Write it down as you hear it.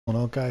Going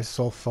on, guys? It's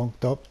all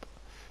funked up.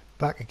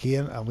 Back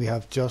again, and we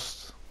have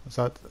just, is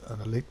that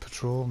an elite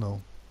patrol?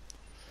 No.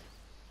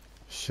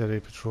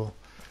 Shitty patrol.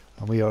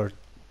 And we are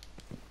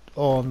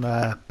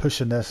on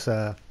pushing this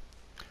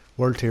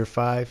World Tier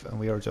 5, and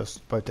we are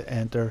just about to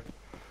enter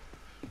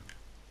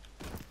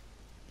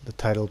the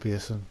Tidal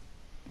Basin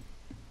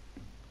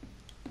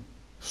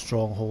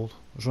Stronghold.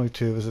 There's only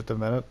two of us at the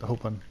minute,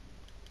 hoping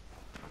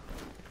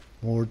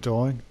more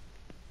down.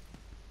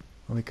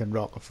 And we can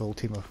rock a full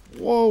team of...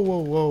 Whoa, whoa,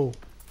 whoa!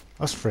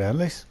 That's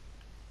friendlies.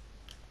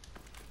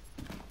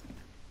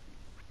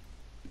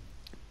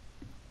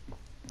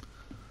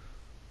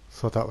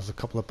 Thought that was a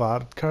couple of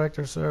bad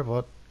characters there,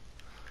 but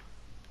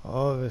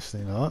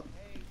obviously not.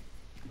 Hey,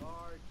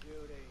 guard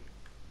duty.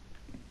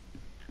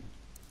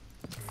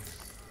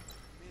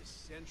 Miss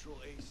Central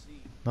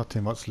AC. Not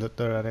too much loot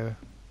there anyway.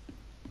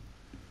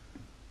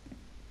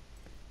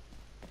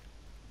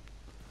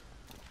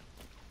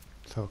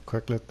 Let's have a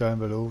quick look down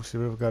below, see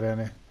if we've got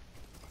any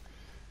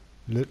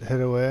loot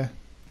hid away.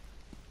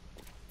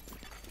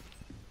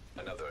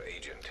 Another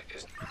agent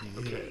is...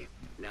 Okay,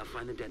 now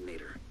find the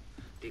detonator.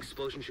 The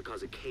explosion should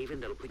cause a cave-in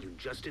that'll put you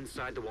just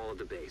inside the wall of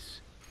the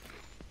base.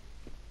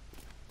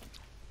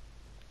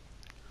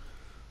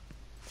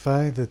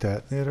 Find the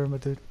detonator, my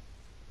dude.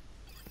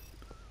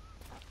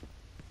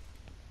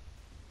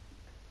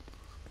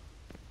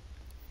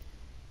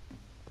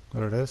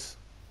 There it is.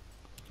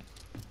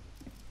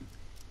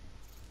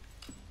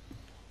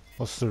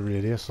 What's the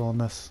radius on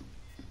this?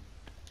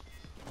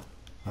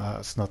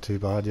 It's not too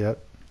bad yet.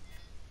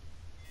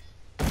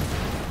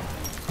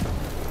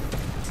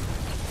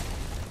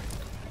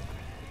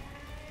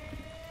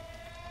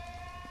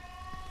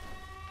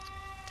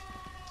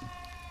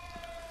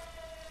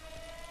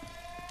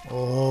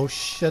 Oh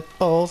shit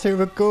balls, here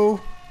we go.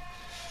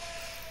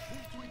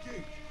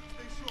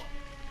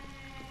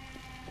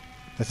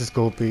 This is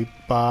gonna be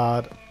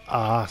bad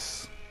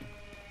ass.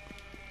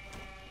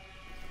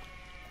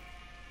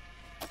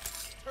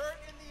 Turret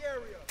in the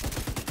area.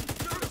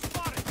 Turret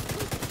spotted.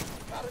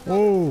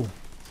 Whoa!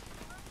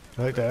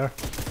 Right there.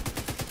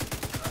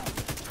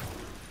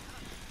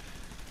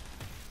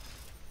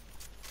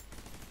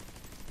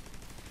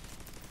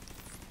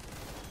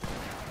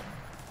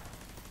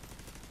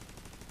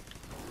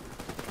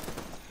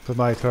 Put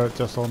my turret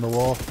just on the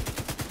wall.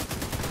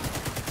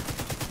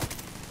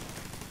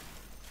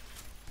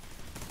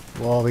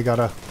 Whoa, we got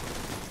a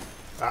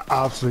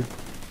absolute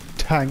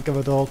tank of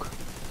a dog.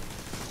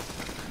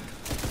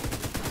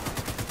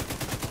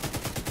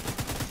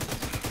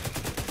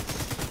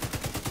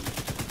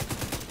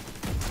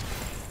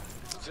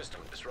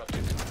 System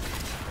disrupted.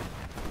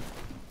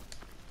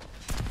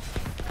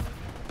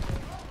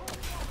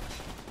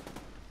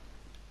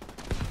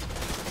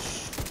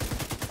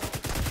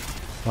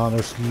 Man,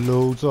 there's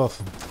loads of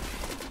them.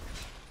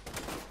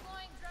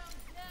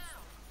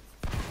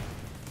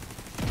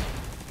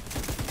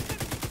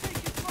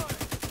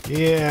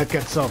 Yeah,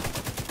 get some.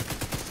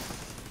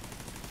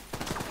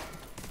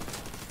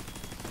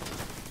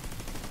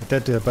 I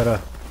did do a bit of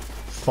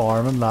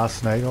farming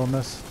last night on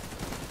this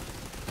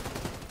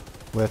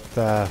with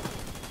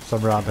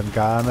some random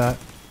guy on that.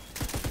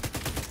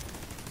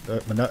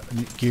 My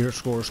gear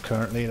score is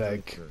currently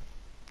like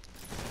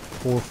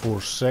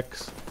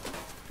 446.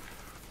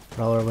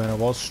 Rather when I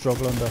was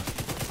struggling to...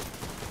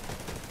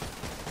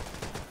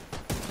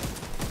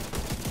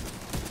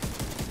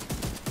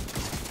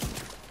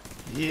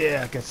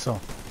 Yeah, get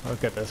some. I'll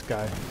get this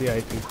guy,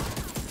 VIP,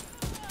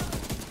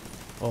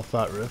 off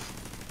that roof.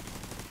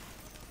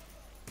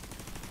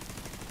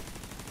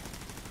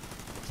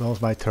 As long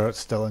as my turret's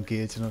still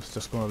engaged, and I was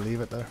just going to leave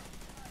it there.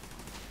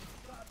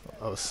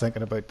 I was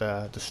thinking about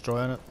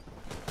destroying it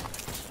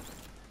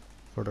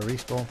for the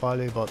respawn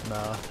value, but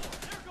nah.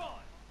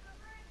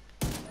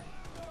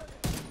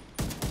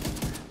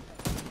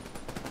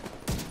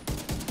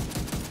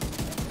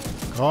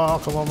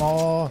 Oh, come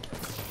on.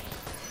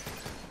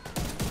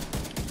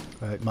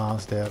 Right,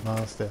 man's dead,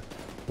 man's dead.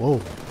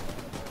 Whoa.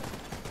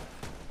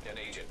 An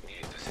agent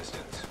needs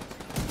assistance.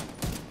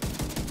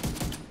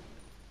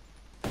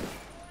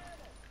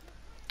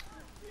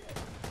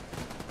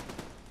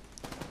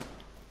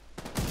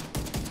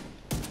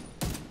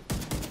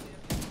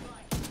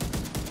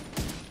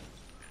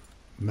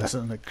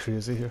 Messing like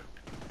crazy here.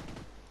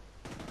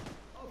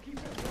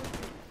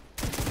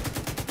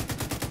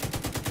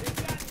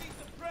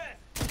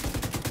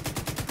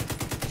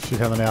 Shoot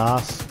him in the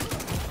ass.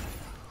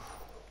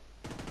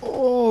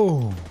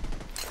 Oh!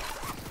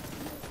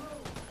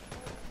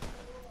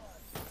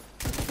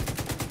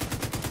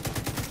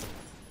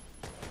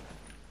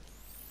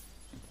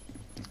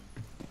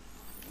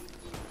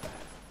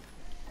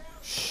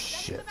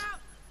 Shit.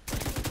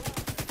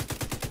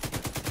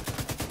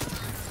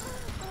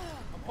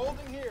 I'm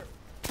holding here.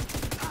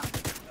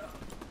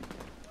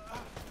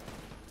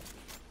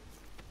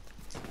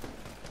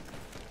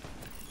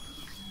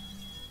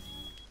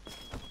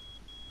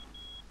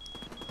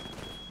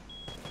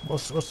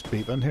 What's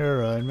beeping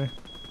here around me?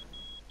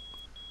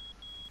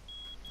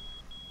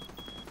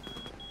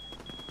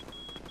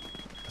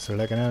 Is there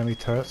like an enemy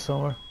turret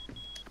somewhere?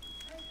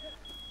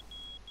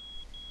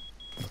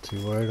 Not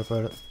too worried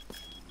about it.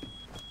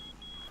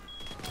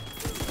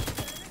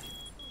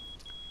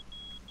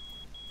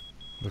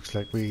 Looks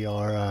like we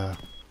are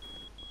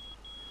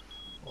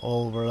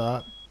over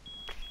that.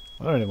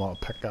 I don't even want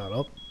to pick that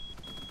up.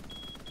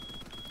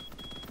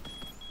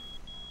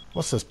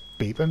 What's this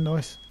beeping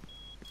noise?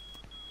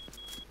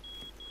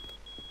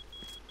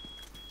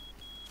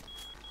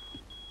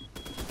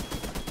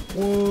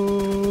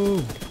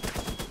 Whoa!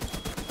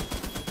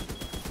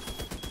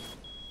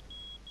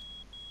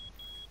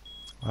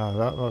 Ah,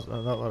 is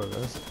that what it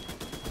is?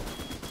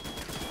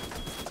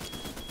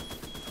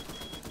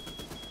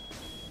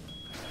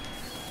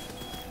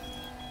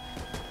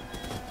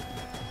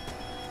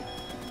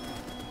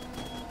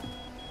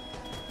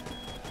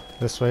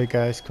 This way,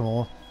 guys, come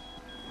on.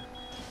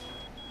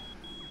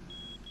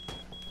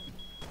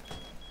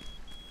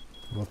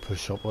 We'll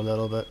push up a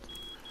little bit.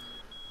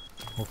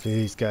 Hopefully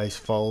these guys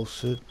follow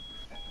suit.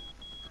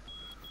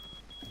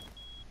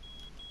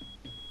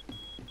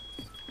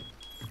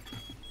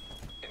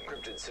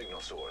 Encrypted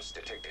signal source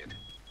detected.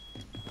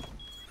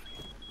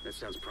 That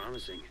sounds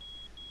promising.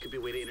 Could be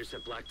a way to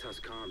intercept Black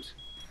Tusk comms.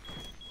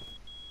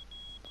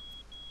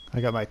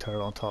 I got my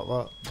turret on top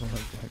of it. I don't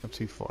think I'm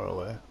too far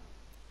away.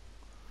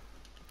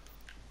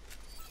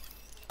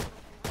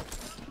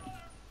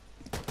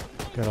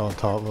 Get on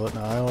top of it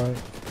now,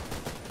 alright.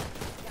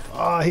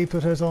 Ah, he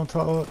put his on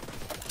top of it.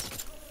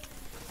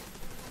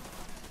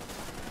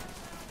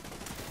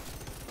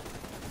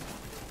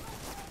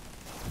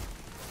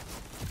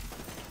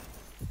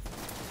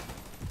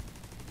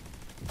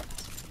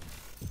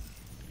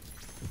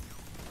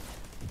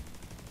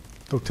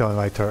 Don't tell me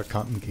my turret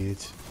can't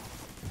engage.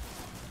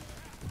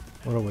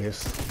 What a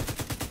waste.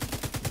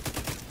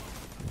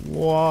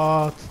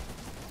 What?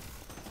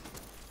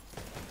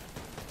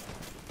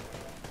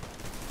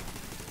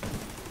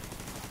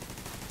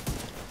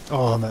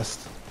 Oh, I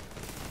missed.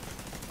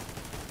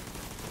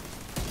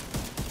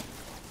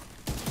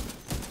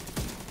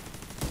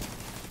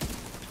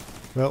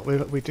 Well,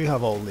 we do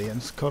have all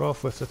lanes cut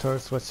off with the turret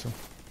switch, so.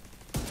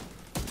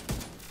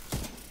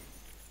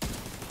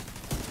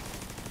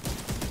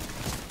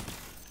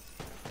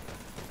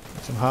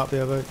 Which I'm happy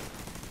about.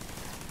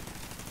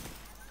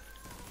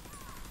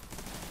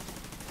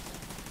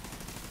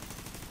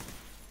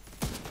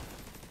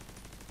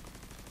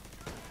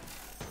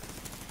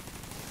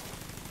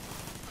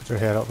 Put your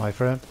head up, my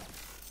friend.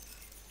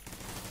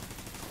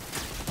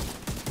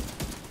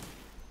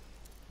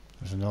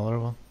 There's another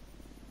one.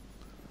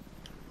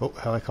 Oh,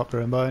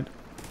 helicopter inbound.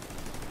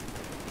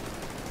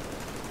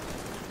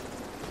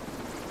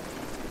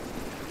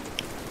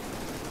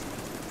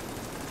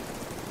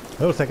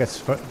 I don't think it's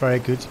very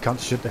good. You can't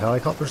shoot the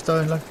helicopters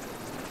down, like.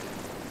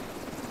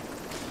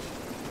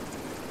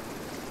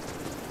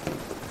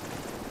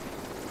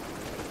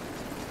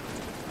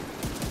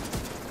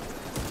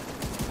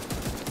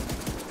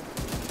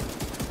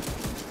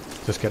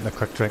 Just getting a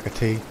quick drink of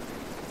tea.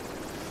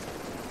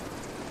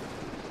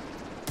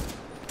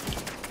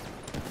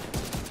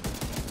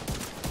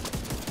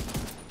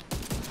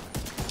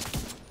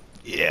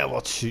 Yeah,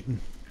 what's shooting?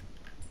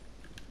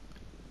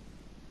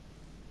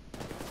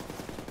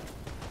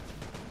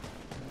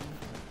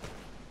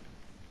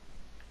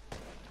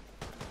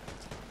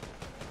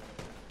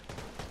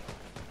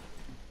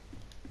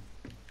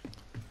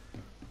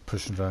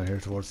 Pushing down here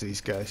towards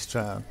these guys,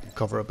 try and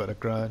cover a bit of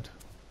ground.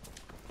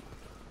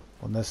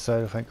 On this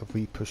side, I think if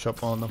we push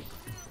up on them.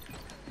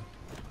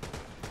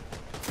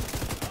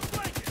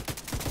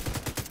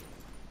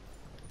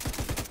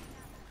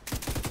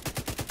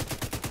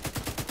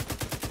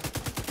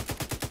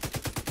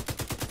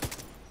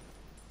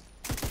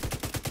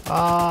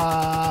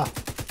 Ah!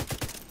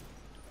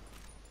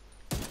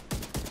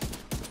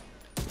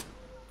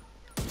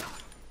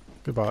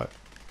 Goodbye.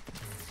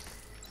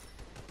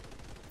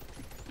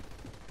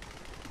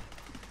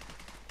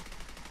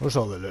 Where's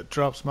all the loot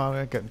drops, man?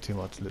 I'm getting too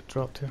much loot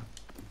dropped here.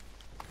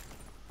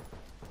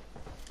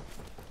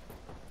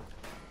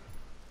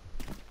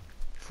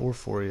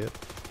 $448.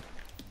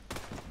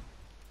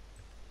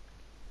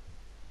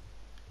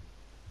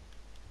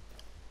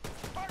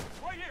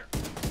 Right here.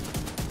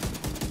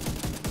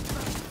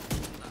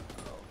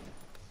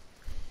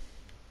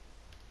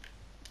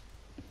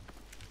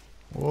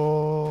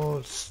 Whoa,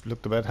 it's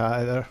looked a bit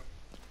high there.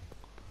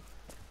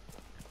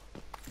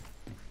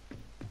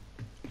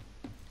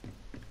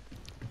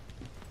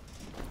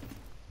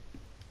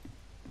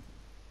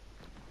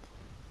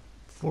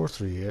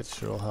 $438,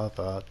 sure I'll have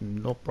that,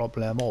 no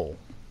problemo.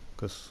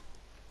 Because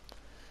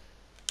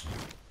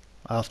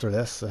after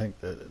this, I think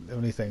the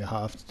only thing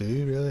I have to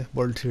do really,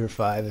 World Tier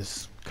 5,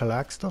 is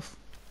collect stuff.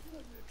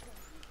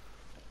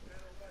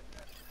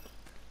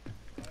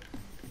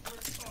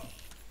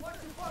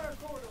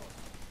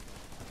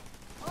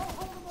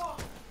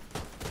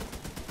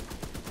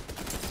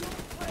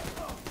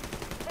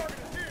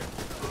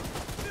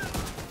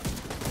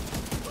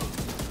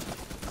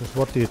 Because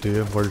what do you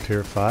do in World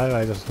Tier 5?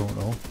 I just don't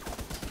know.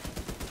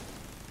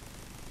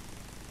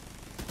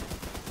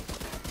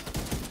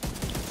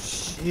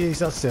 Jeez,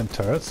 that's them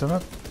turrets, isn't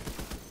it?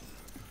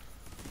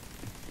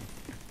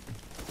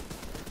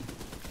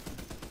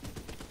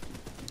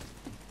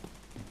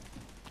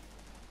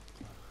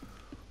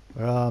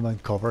 Well, I'm in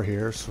cover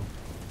here, so.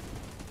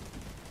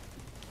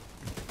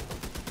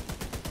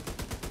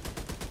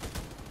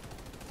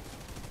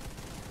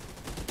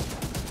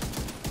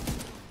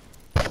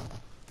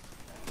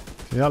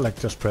 Yeah, like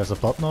just press a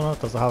button on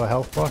it. Does it have a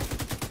health bar?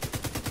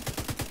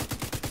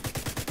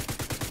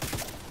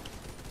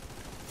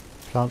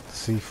 Plant the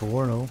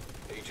C4, no.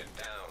 Agent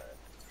down.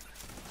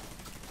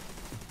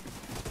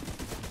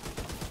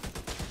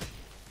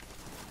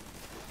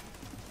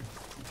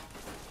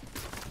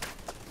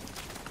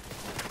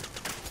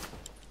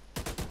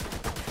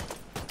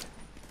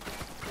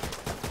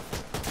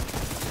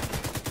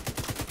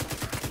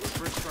 Look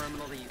for a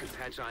terminal that you can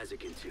patch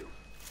Isaac into.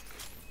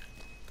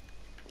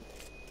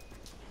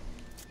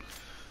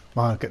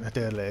 Man, getting a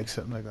dead leg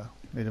sitting like that.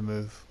 Need to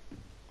move.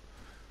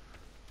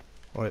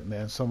 Alright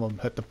man, someone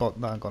hit the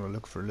button. I'm gonna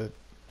look for loot.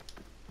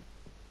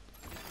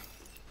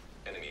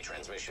 Enemy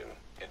transmission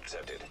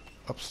intercepted.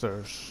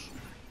 Upstairs.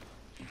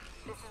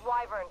 This is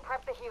Wyvern.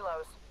 Prep the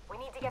helos. We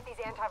need to get these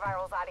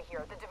antivirals out of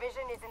here. The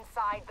division is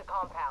inside the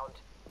compound.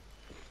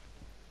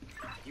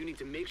 You need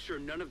to make sure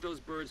none of those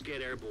birds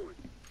get airborne.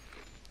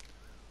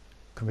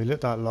 Can we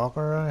loot that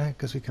locker or anything?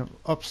 Because we can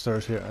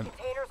upstairs here and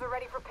Containers are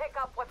ready for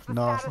pickup. What's the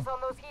Nothing. status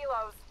on those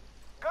helos?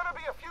 Gonna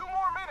be a few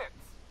more minutes.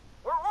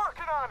 We're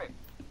working on it.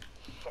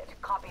 Shit,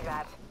 copy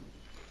that.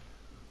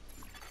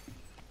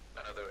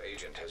 Another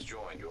agent has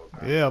joined your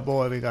group. yeah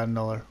boy, we got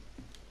another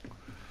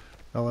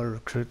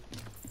recruit.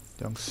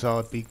 Young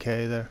solid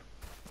BK there.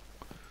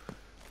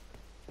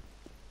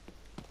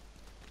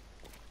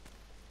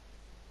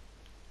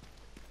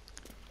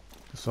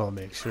 Just I'll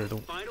make sure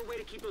don't. Find a way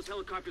to keep those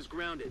helicopters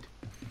grounded.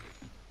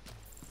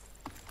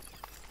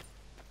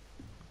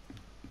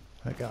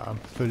 I got them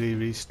fully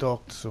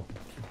restocked, so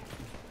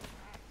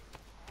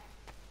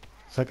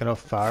it's like enough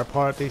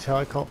firepower at these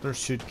helicopters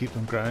should keep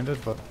them grounded,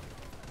 but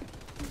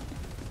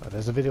that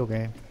is a video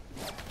game.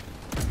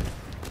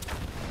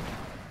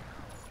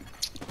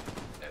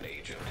 An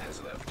agent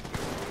has left.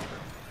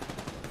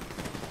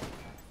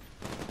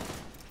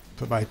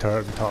 Put my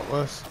turret on top of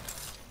this.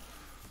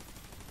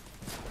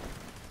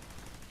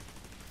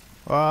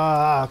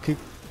 Ah, keep.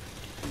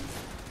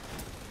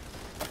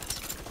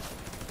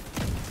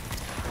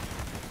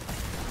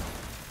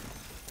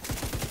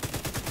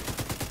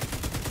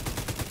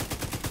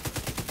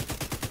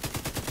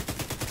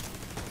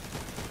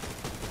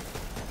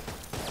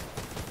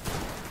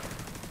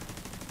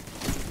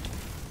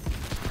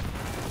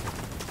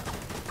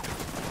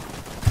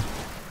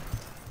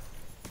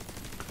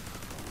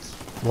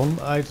 One,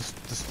 I just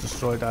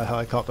destroyed that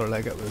helicopter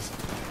like it was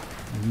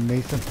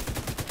nothing.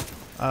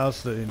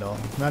 Absolutely no.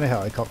 Many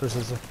helicopters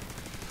is there?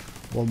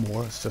 One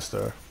more, it's just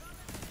there.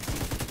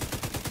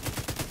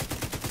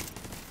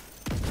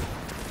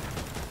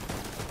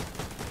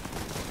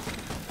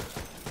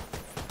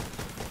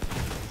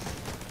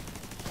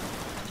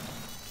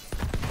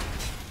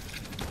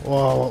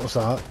 Whoa, what was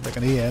that? Like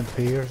an EMP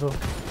or so?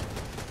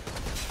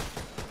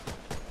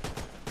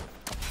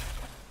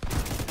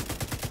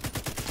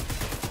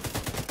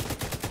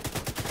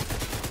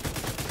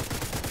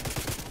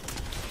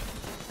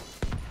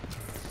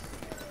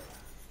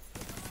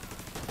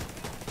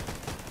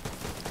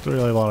 Don't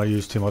really want to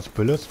use too much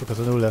bullets because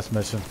I know this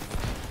mission.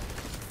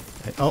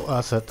 Oh,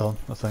 that's it done.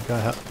 I think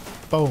I hit.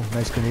 Boom,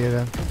 nice grenade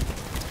in.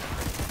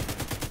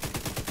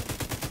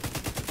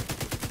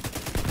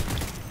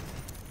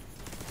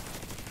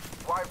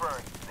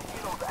 Wyvern, the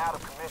helo's out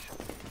of commission.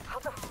 How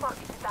the fuck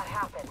did that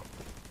happen?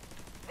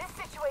 This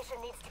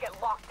situation needs to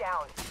get locked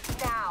down.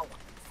 Now.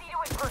 See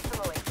to it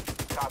personally.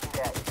 Copy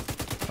that.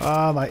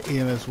 Ah, my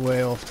aim is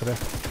way off today.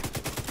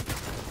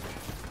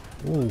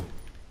 Ooh.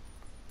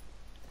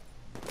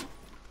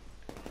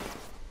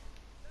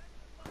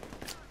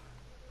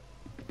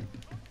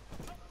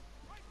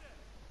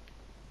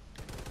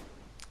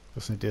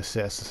 Just need to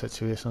assess the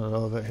situation a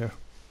little bit here.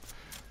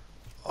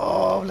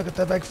 Oh, look at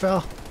that big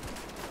fella.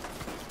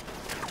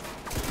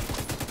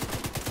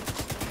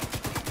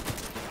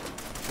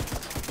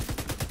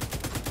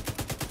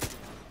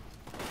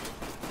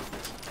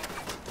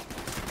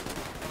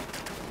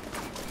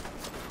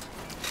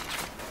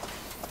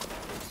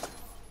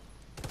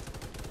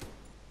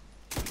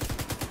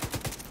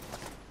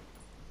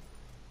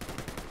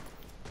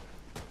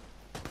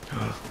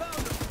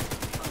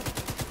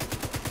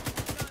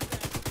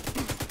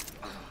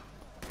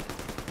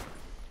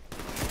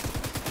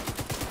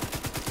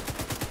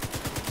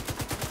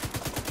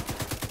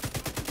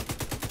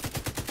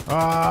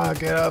 Ah,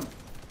 get up.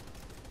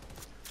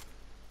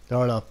 They're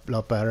a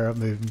lot better at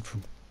moving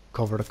from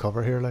cover to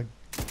cover here, like.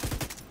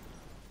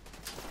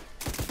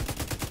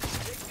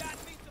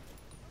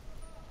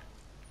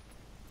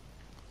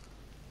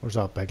 Where's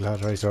that big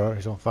lad? Right there,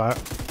 he's on fire.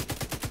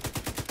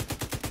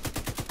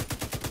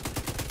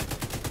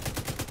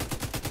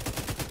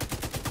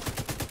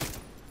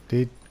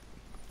 Dude.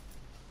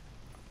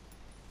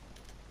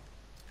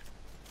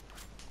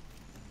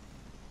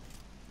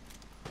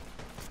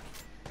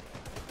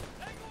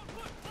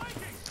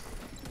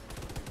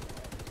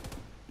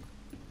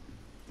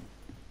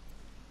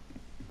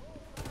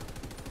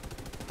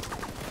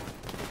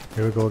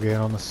 Here we go again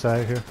on the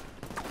side here.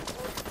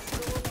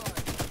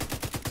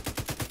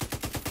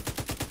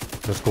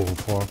 Just going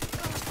for him.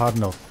 Had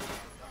enough.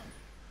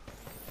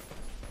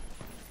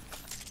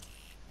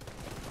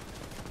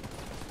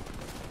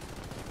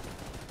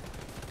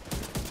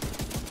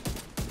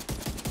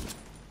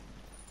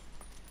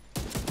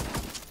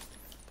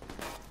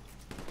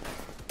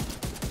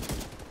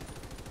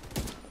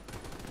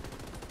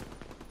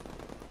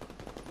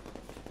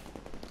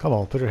 Come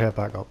on, put your head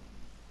back up.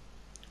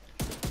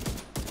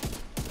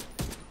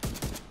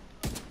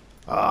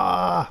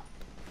 Ah!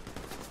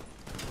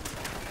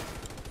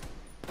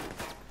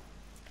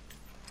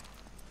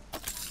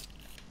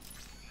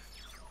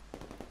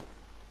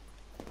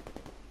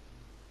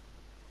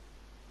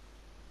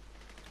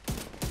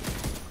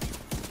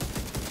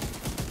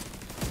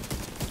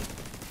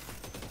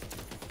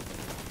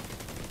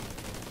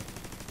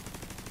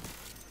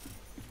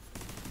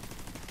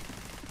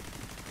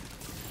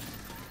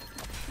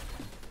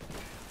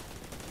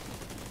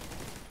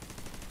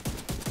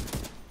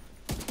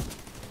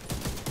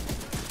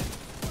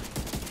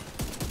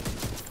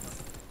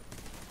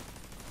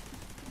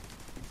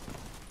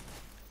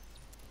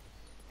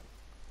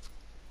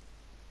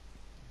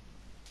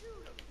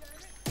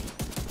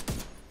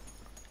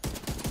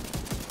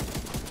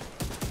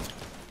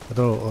 I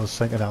don't know, I was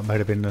thinking that might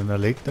have been an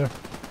elite there.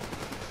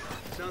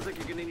 Sounds like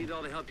you're gonna need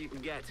all the help you can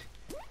get.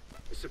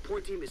 The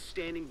support team is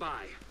standing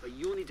by, but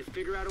you'll need to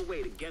figure out a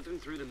way to get them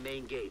through the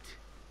main gate.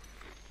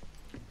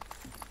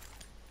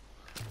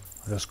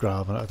 I'm just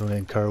grabbing it, I don't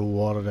even care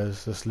what it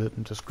is, this loot,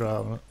 I'm just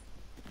grabbing it.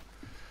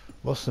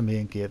 What's the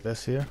main gate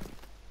this here?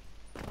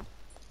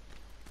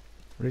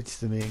 Reach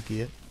the main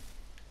gate.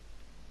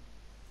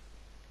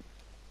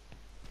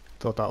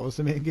 Thought that was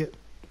the main gate.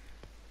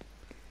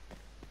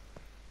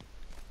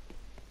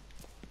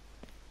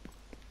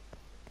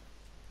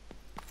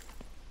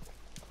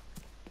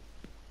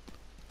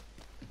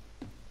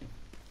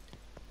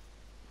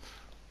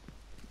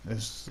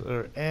 Is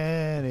there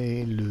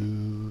any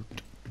loot?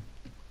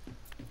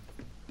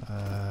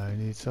 I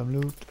need some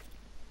loot.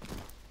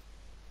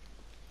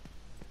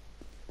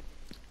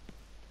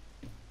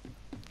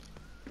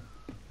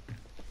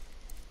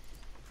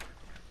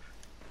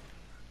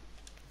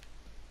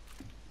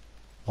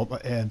 Want my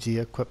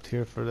AMG equipped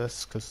here for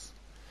this, because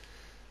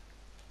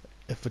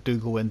if I do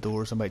go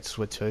indoors I might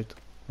switch out.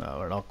 No,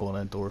 we're not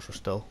going indoors, we're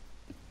still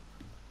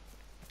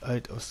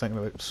out. I was thinking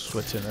about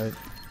switching out.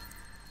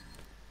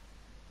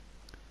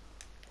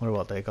 Wonder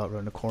what they got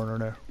around the corner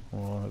there. I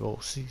wanna go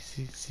see.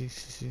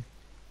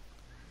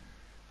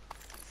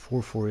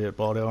 448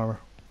 body armor.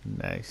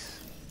 Nice.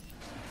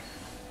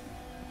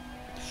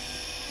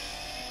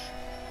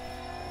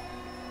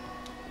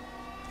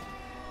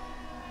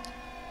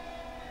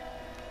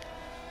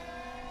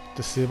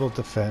 Disabled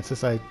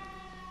defenses. I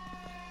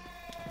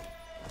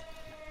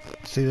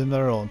see them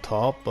there on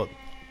top, but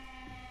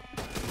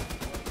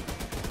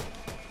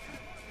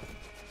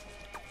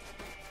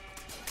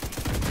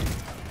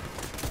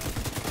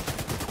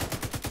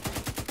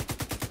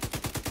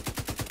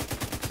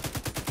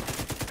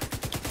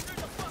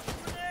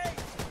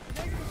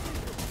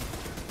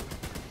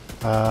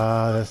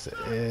this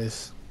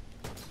is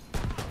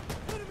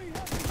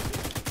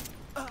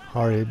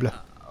horrible.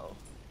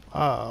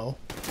 Oh.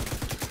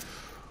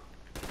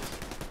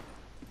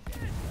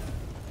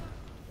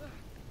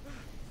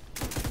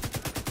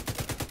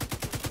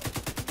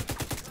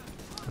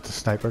 It's a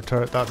sniper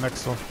turret, that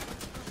next one.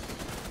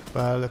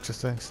 Bad looks of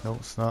things. No,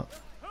 it's not.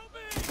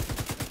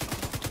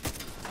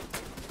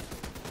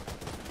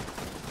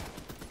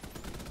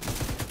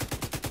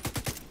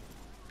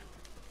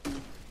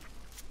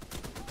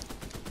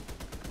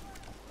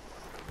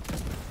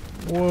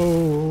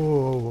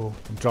 Whoa,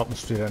 I'm dropping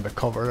straight into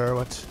cover there,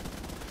 which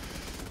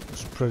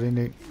is pretty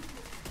neat.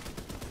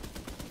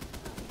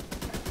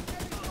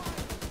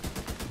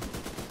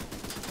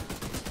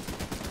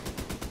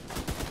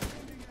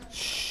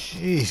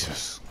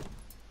 Jesus.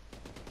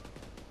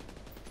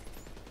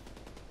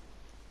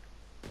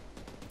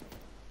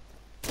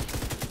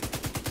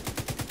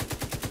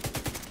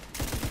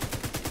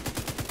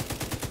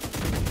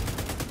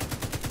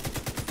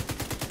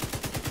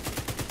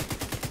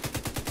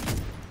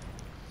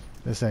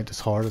 This ain't as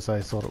hard as I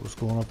thought it was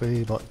going to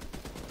be, but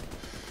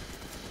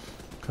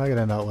can I get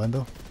in that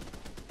window?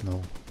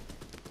 No.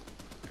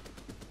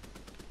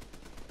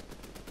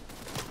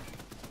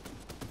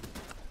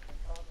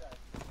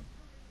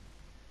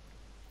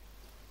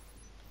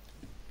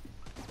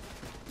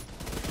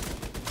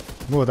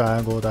 Go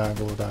down, go down,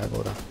 go down,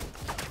 go down.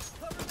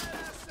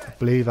 I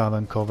believe I'm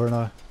in cover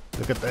now.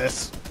 Look at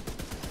this.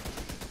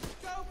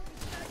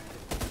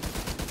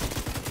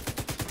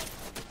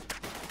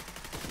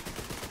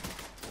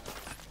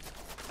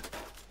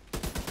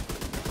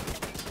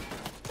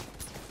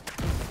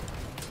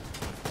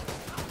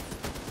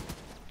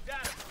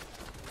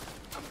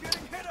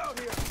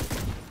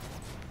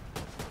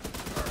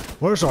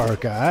 Where's our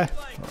guy?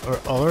 Or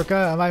other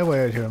guy? Am I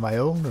way out here on my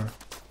own? Or?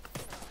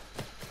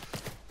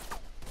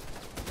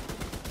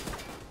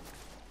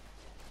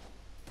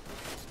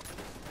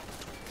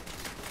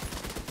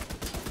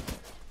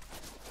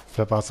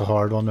 flip, that's a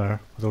hard one there.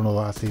 I don't know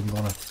if that's even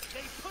gonna.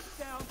 They put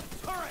down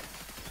the turret.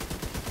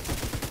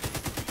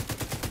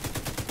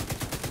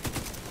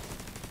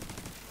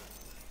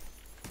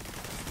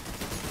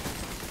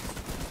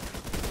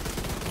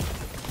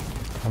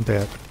 I'm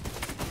dead.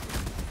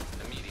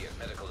 Immediate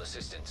medical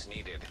assistance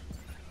needed.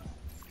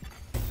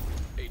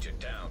 Agent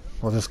down.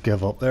 I'll just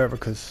give up there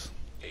because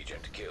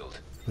Agent killed.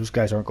 those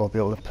guys aren't going to be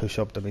able to push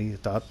up to me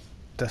at that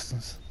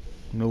distance.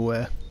 No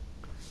way.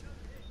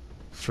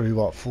 Through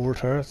what, 4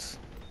 turrets?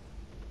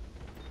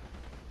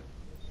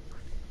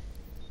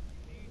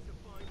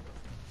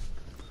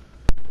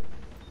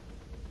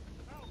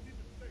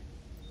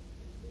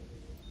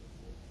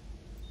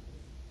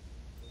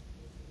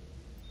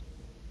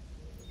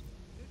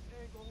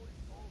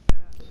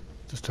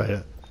 Just try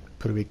to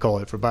put a wee call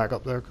out for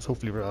backup there, because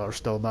hopefully we are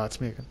still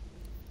matchmaking.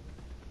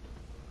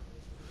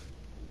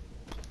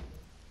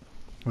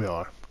 We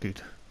are.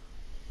 Good.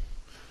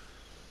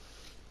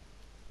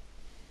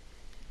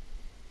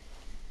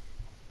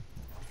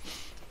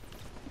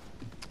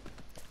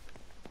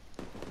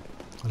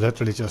 I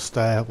literally just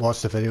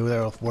watched the video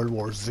there of World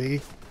War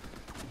Z.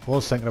 I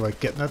was thinking about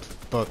getting it,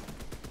 but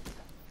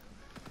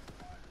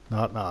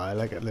not now.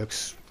 Like it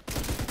looks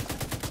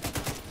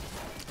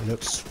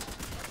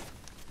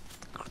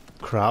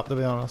crap, to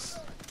be honest.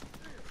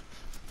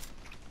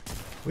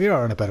 We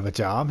are in a bit of a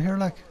jam here,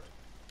 like.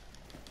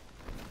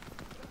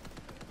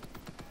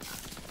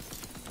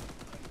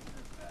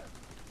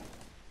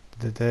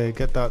 Did they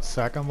get that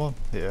second one?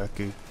 Yeah,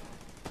 good.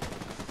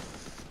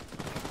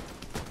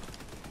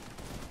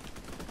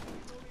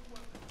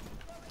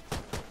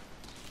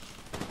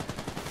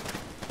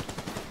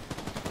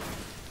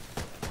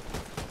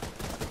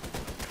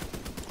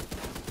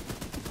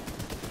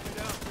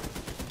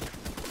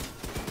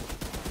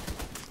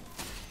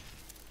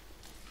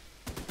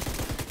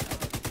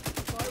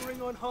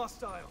 Firing on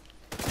hostile.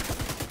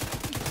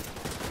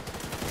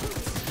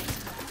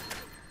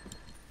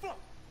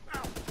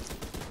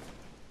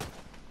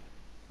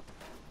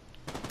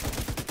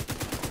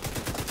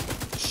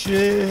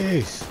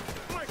 Jeez.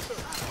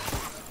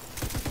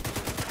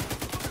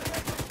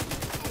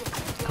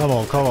 Come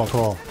on, come on, come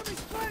on.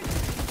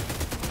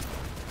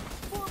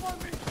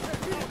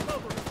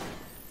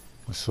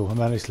 So how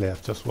many's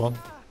left? Just one?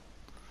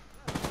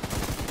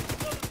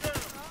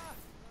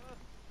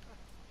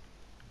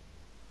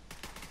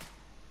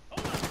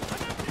 I'm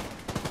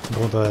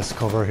going to this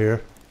cover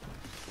here.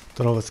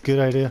 Don't know if it's a good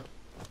idea.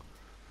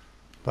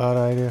 Bad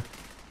idea.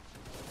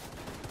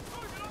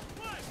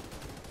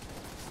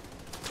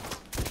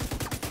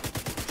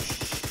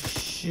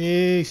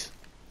 Jeez.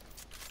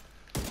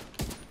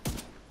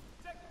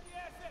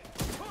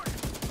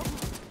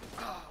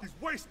 He's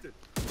wasted.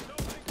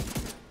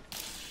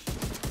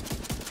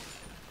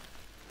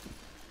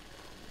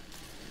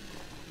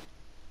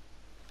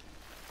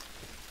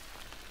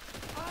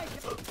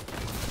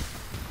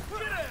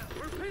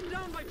 We're pinned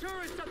down by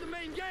tourists at the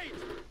main gate.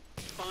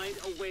 Find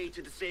a way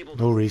to disable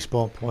No them.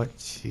 respawn point.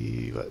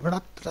 Gee, we're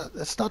not.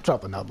 It's not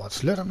dropping that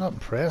much loot. I'm not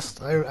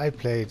impressed. I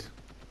played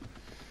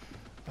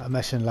a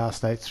mission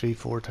last night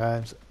 3-4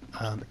 times,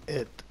 and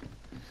it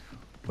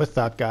with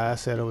that guy I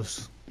said I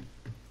was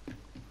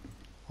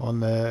on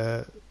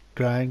the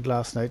grind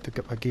last night to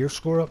get my gear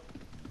score up.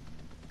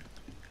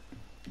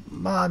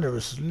 Man, there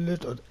was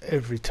loot at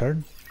every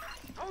turn.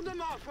 Hold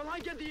them off while I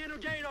get the inner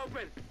gate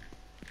open.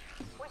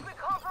 We've been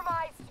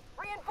compromised.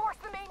 Reinforce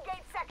the main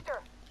gate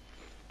sector.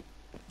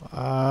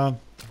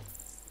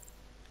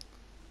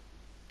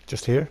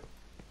 Just here.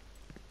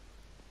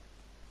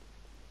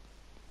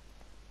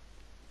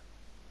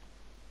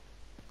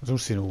 I don't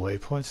see no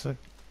waypoints like.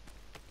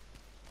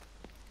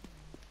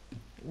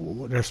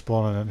 Oh, they're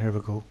spawning in. Here we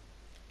go.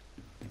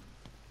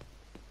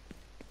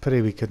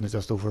 Pity we couldn't have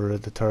just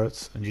overrid the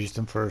turrets and used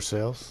them for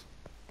ourselves.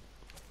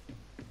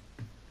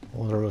 I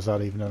wonder was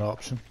that even an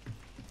option.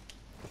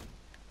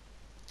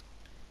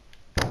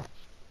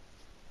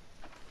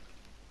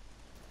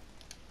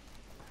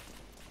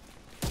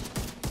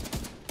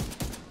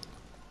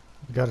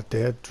 We got a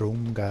dead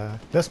drone guy.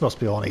 This must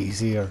be on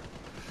easy or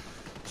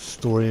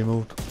story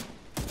mode.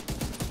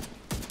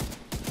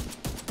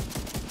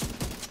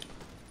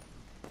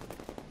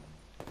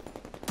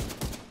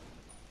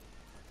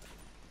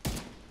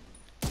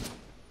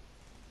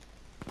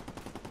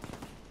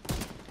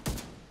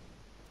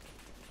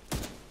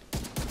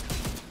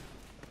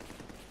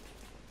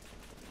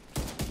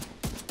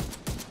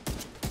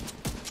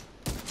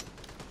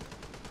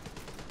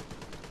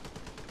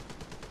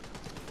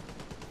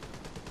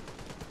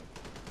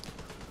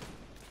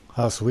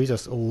 So we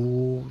just,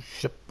 oh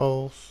shit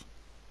balls.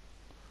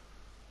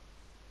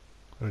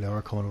 There they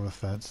are coming over the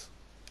fence.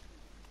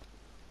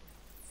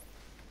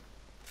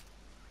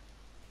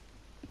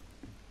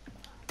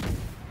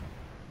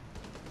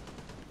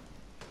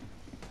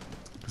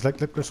 It's like,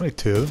 look, there's only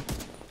 2.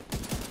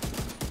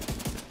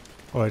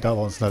 Alright, that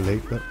one's not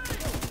late, but.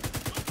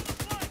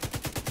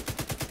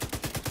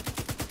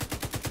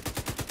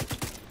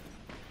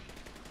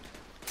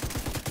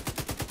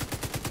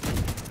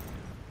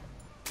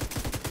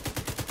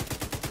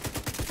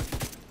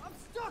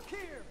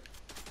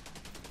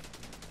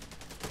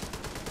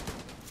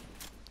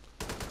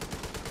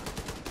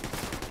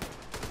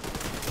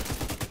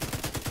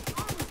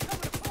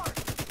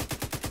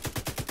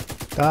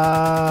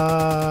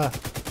 Ah!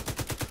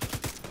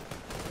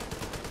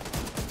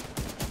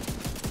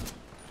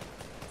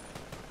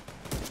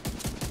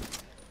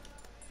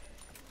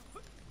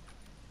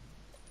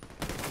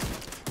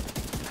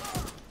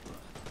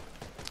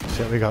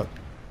 Shit, we got.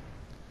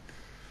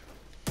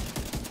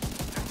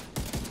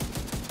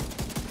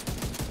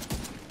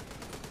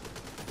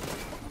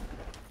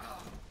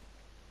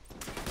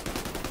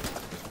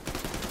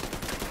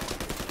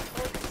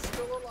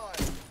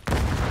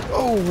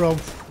 Oh,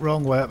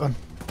 wrong weapon.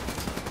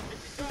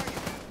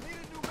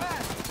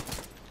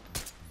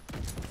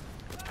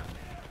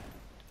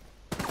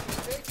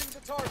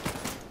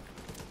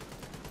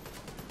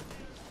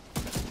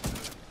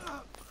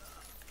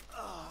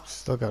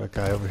 Still got a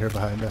guy over here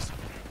behind us.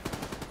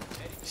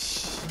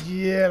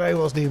 Shit, I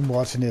wasn't even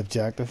watching the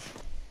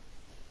objective.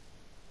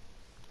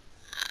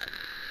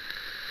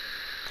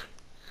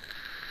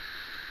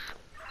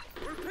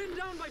 We're pinned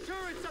down by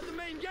turrets at the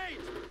main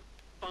gate.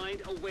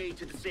 Find a way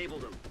to disable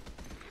them.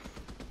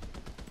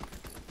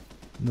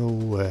 No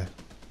way.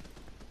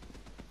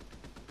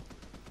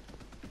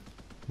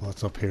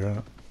 What's up here in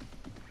it?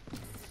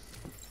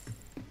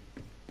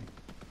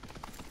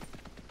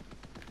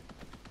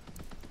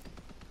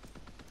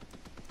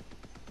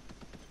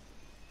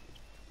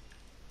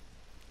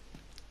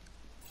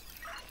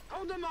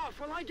 Hold them off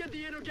while I get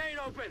the inner gate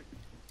open.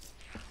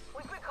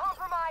 We've been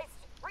compromised.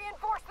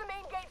 Reinforce the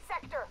main gate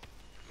sector.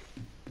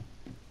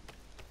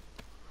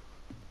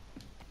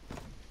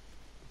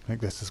 I think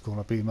this is going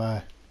to be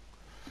my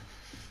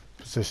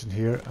position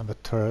here, and the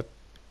turret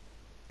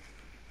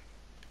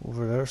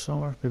over there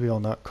somewhere, maybe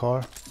on that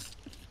car.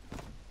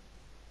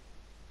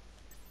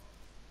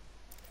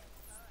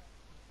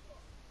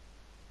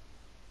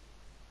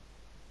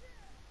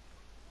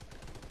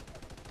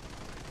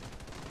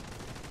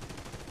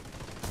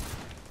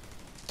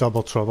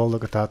 Double trouble,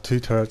 look at that, 2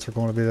 turrets are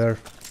going to be there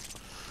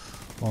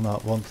on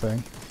that one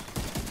thing.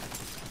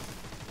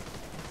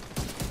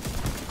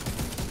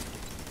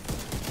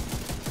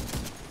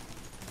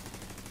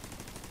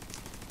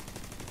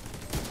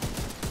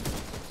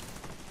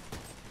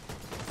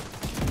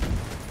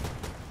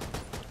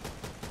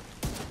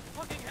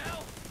 Fucking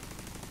hell!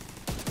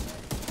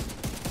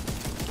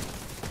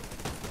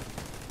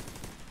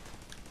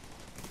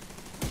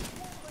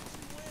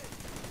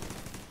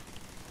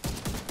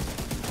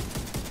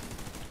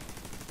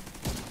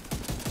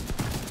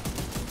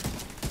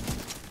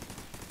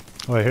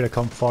 Alright, here they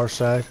come, far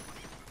side.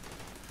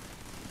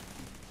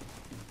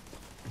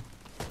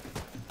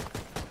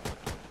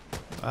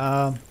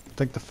 I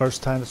think the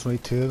first time it's only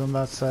 2 of them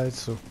that side,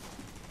 so. You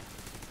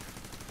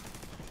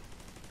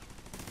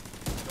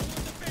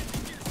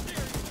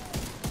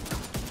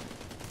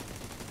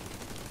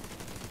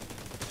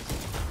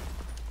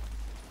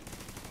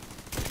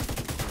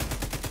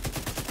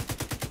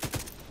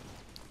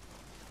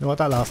know what,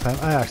 that last time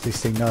I actually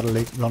seen that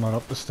elite running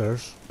up the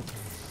stairs.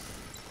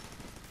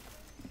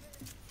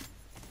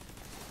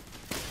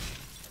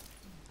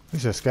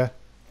 Who's this guy?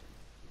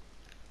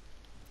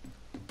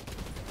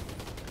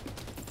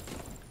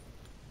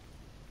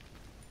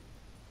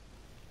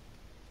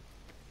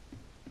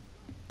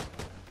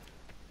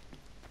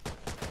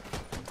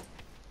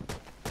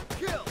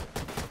 Kill!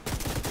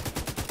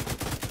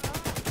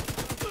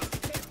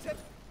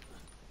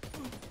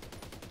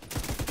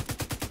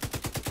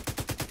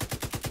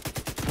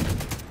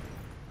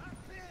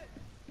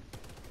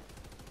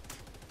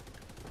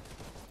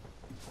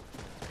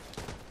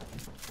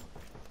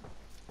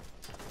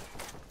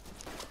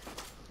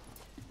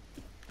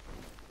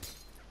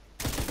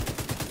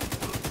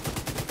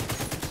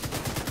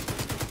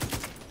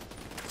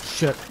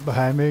 Shit,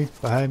 behind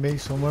me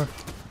somewhere.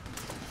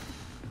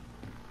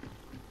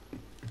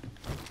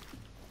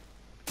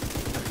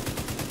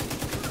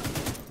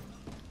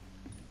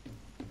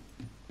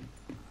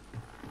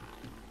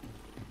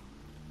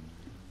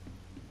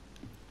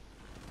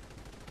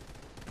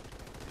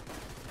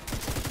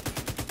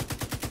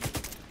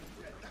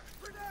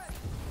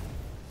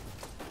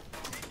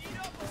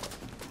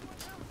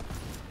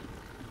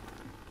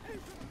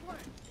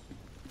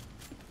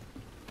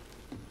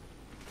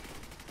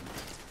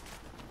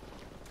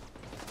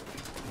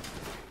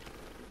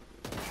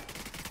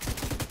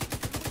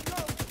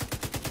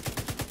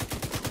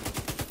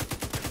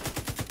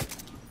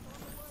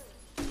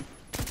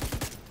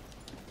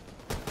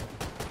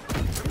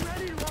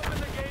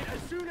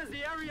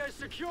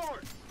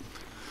 Secured.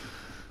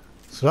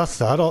 So that's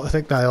that. I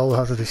think they all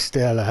have to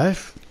stay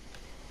alive.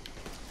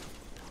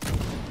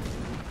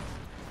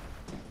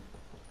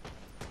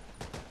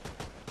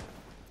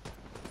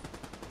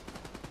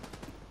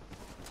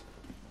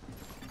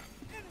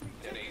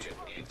 An agent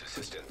needs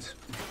assistance.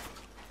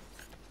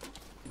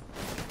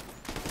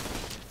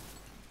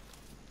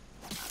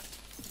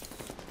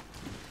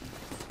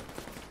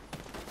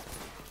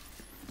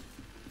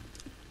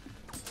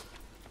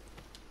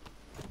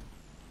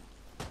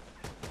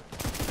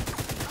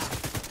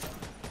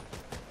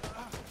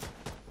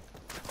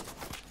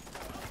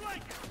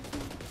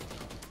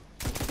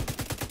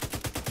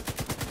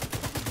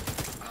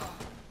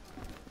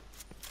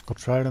 I'll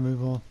try to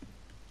move on.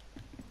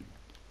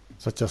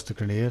 Is that just a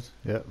grenade?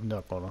 Yeah, I'm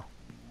not gonna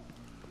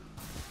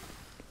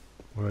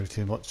worry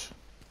too much.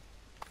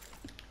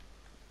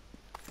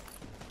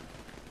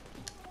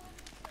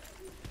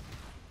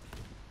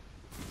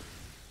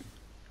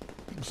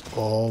 It's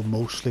all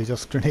mostly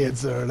just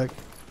grenades there, like.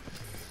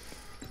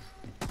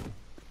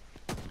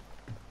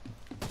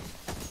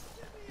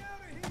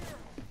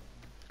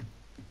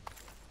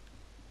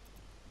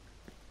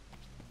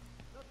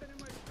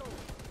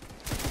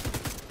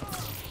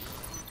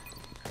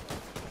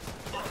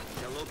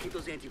 Locate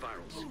those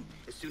antivirals.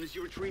 As soon as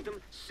you retrieve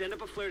them, send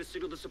up a flare to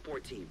signal the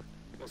support team.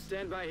 We'll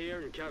stand by here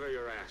and cover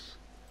your ass.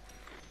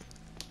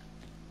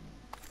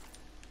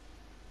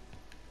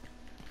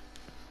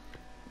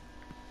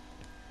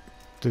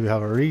 Do we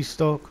have a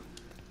restock?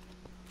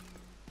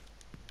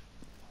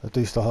 I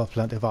do still have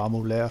plenty of ammo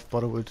left,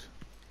 but it would.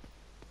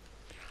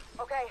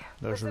 Okay.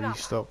 There's a listen up.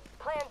 restock.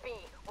 Plan B.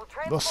 We'll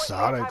What's transport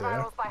that the out there?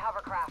 antivirals by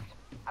hovercraft.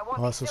 I want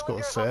Oh, these that's just got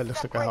to cylinders say, on it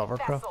looks like a separate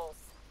hovercraft. vessels.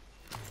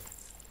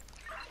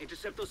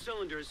 Intercept those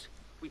cylinders.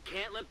 We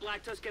can't let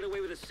Black Tusk get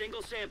away with a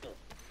single sample.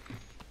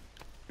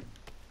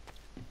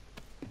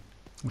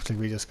 Looks like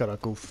we just gotta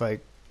go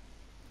fight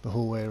the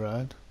whole way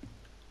around.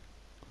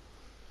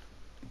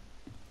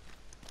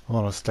 I'm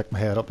gonna stick my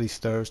head up these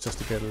stairs just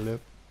to get a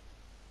look.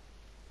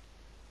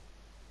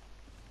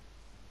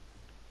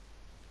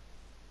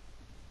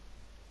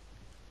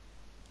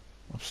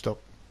 I'm stuck.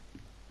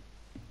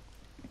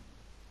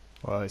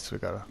 Alright, so we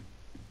gotta.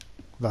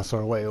 That's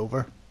our way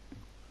over.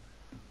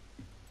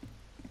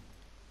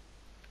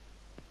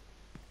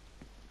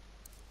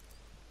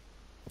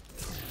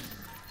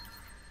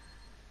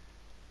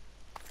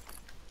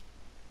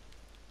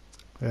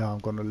 Yeah, I'm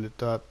gonna loot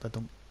that. I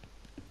don't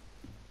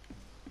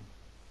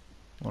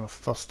want to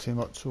fuss too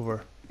much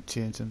over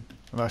changing.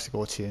 I'm actually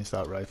going to change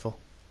that rifle.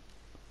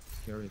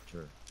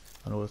 Character.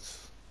 I know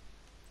it's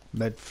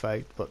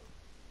mid-fight, but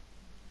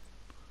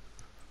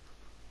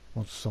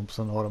want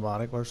something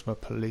automatic. Where's my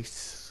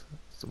police?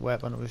 The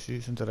weapon I was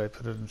using, did I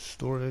put it in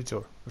storage,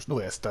 or there's no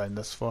way it's down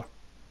this far?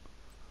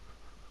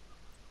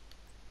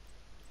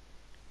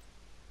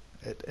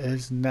 It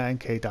is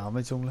 9k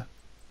damage only.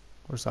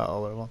 Where's that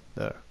other one?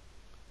 There.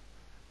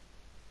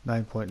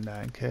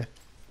 9.9k.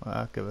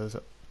 I'll give it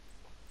a.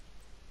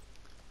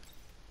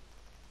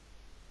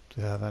 Do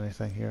you have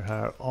anything here?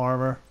 Higher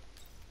armor?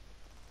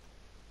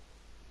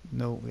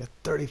 No, we have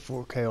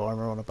 34k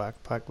armor on a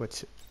backpack,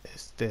 which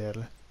is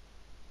deadly.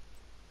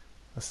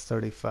 That's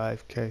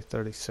 35k,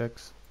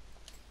 36.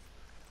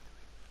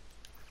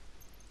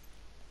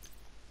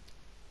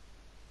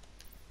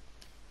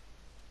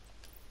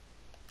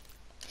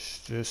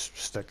 Just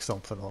stick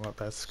something on it.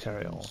 Let's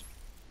carry on.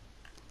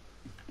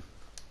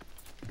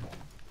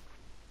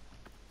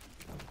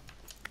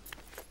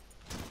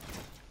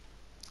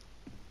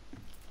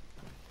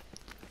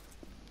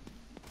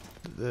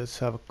 Let's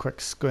have a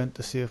quick squint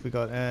to see if we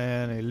got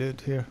any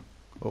loot here.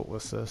 Oh,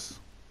 what's this?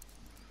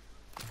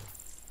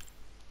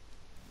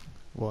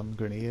 One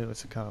grenade,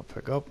 which I cannot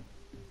pick up.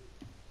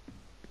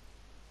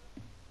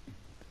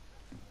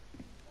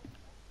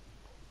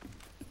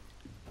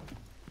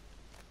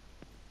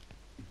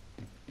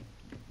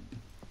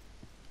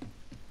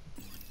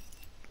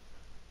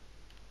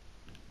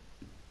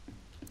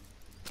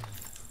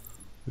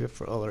 Wait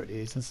for other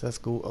agents. Let's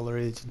go, other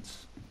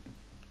agents.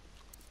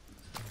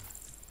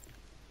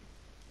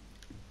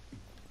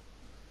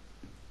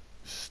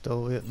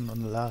 Still waiting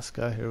on the last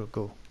guy. Here we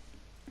go.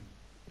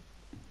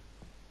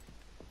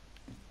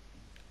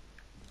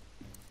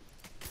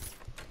 I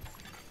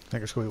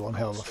think it's going to be one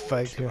hell of a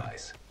fight here.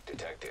 Device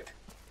detected.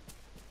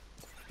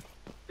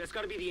 That's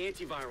gotta be the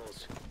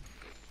antivirals.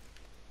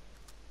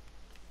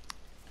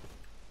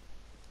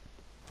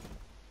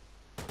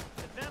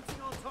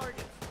 Advancing on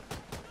target.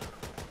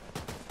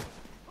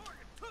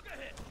 Target took a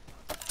hit.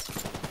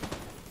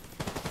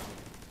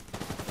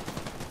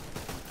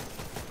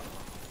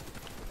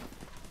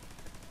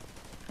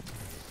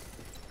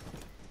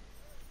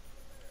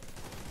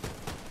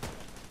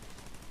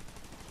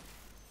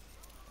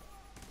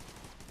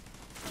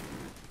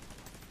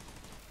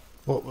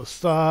 What was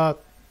that?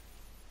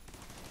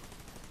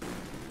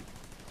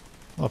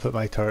 I'll put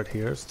my turret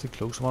here. It's too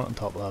close. I want it on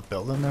top of that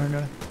building there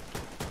now.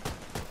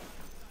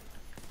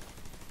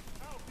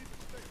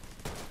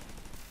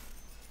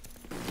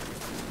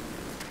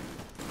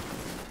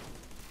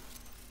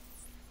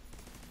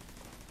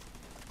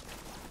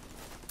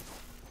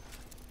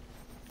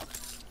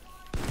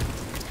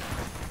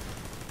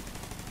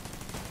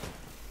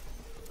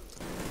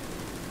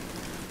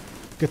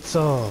 Good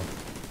song.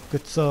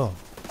 Good song.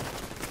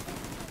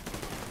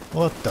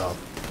 What the?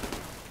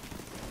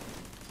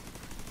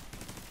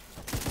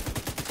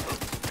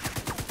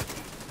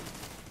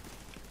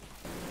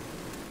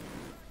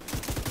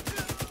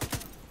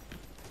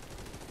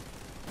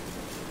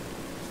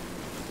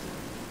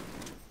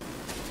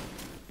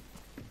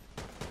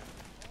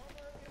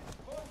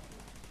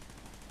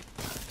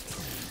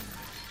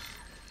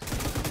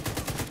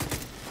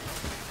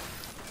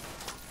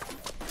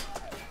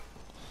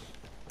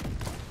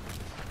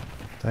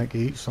 Thank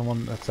you.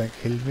 Someone, I think,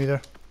 healed me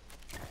there.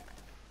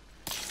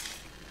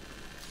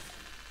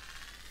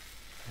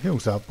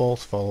 Who's that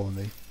boss following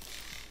me?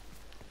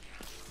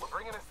 We're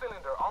bringing a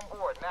cylinder on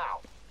board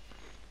now.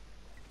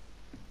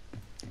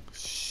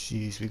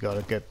 Jeez, we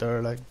gotta get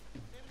there, like.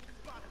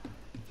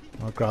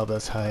 I'll grab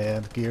this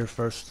high-end gear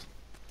first.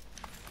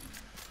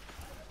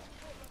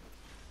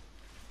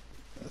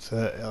 That's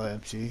it,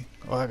 LMG.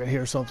 Oh, I can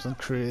hear something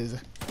crazy.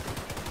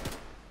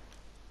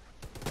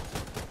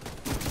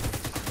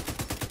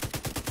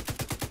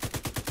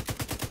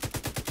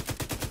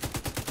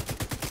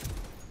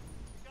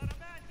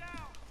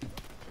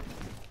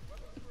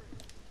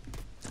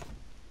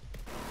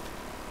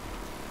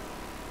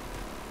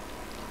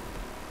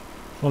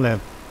 One of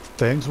them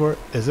things, where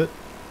is it?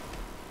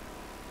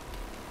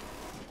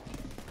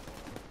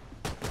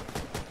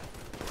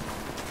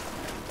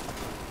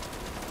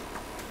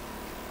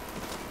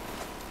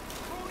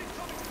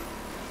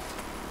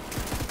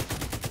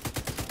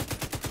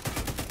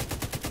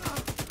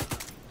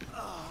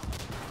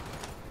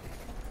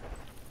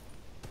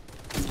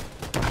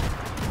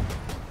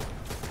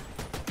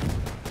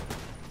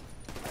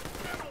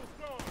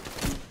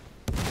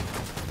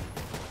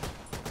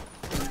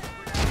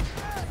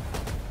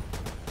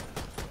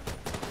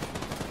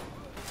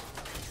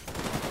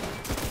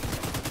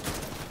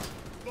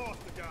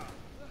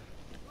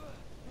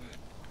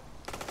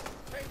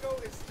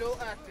 Still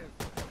active.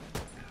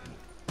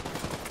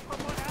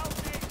 Someone help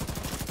me!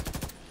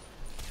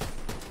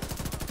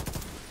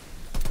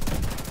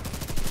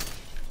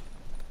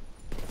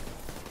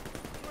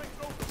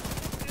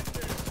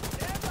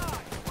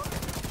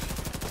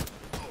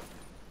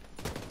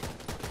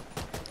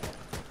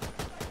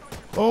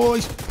 Oh,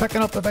 he's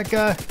picking up the big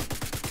guy.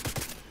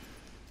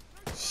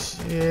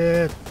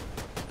 Shit.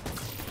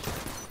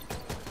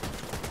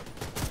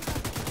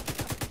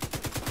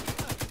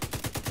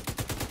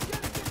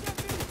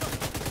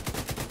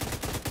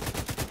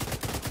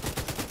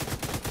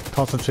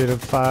 Concentrated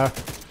fire.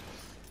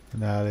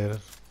 Annihilated.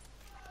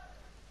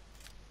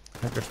 I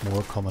think there's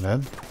more coming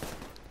in.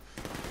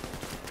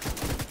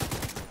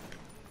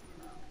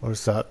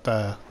 Where's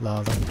that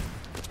landing?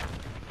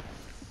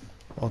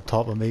 On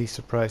top of me,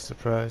 surprise,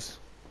 surprise.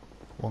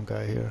 One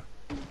guy here.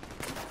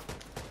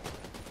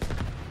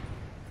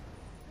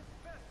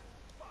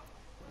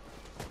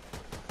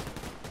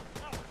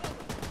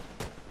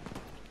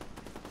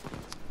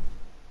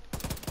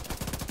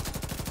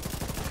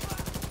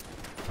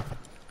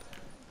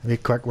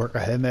 Make quick work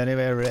of him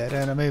anyway, red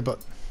enemy,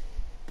 but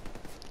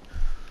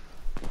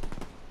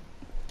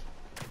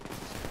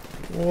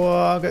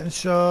whoa, I'm getting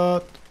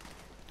shot.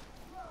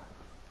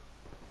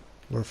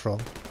 Where from?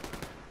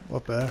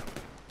 Up there.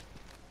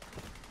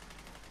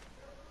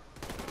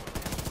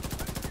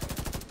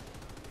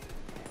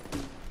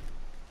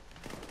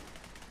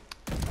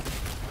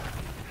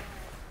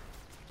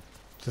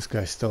 This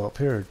guy's still up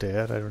here or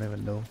dead? I don't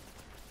even know.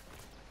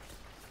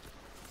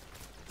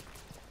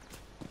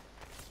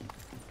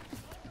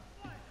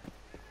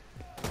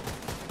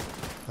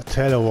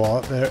 Tell you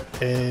what, there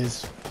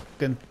is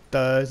fucking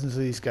thousands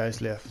of these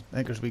guys left.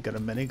 I think we got a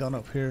minigun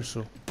up here,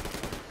 so.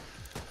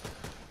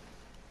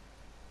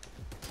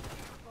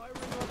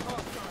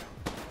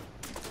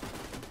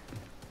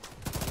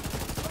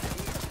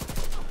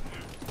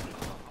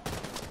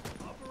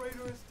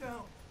 Operator is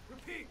down.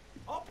 Repeat.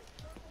 Up.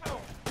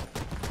 Down.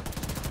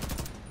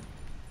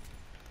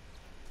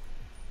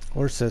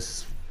 Where's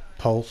this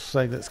pulse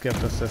thing that's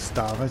giving us this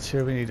damage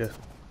here? We need to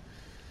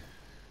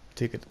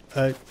take it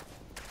out.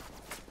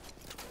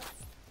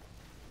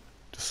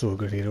 So a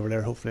grenade over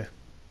there, hopefully.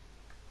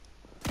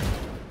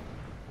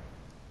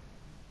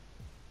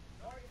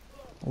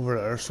 Over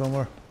there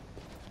somewhere.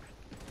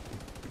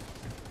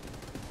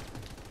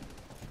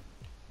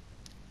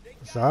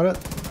 Is that it?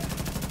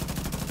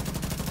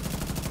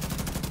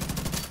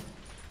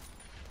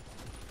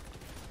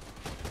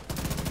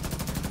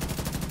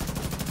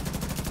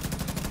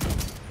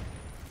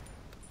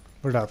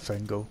 Where'd that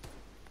thing go?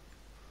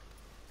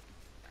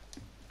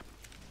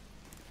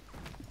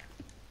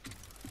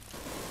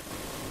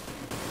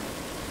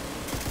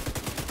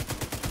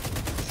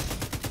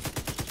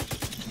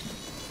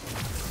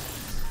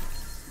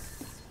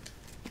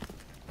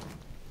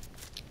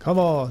 Come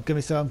on, give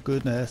me some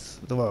goodness.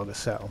 The world is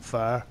set on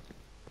fire.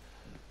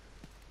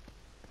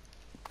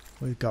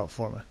 What you got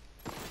for me?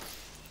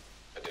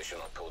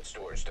 Additional cold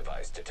storage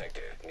device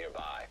detected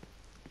nearby.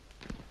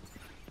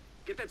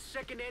 Get that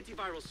second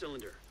antiviral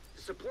cylinder.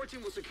 The support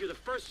team will secure the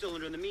first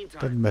cylinder in the meantime.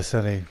 Didn't miss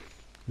any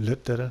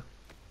loot, did I?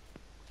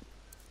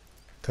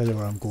 Tell you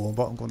where I'm going,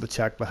 but I'm going to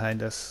check behind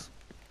this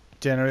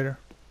generator.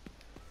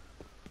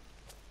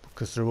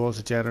 Because there was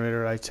a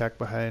generator I checked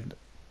behind.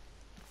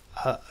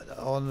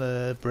 On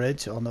the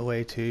bridge on the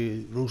way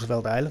to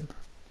Roosevelt Island,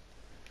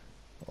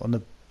 on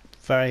the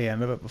very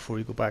end of it before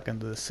you go back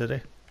into the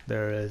city,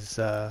 there is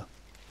a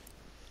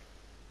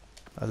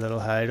little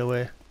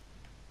hideaway.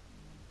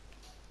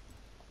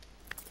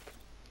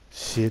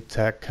 Shade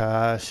tech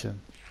cache and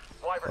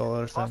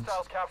other things.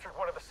 Hostiles captured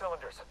one of the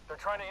cylinders. They're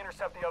trying to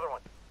intercept the other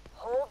one.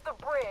 Hold the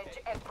bridge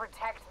and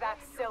protect that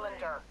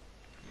cylinder.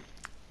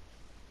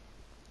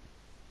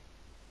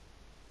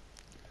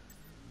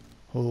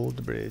 Hold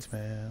the bridge,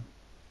 man.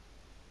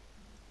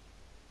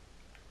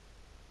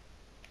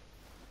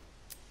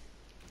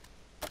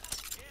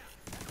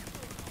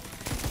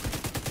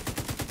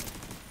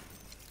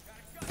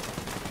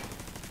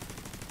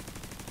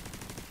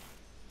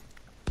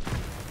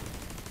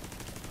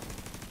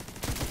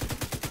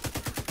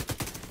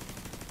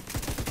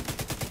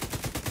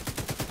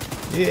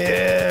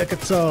 Yeah,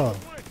 get some.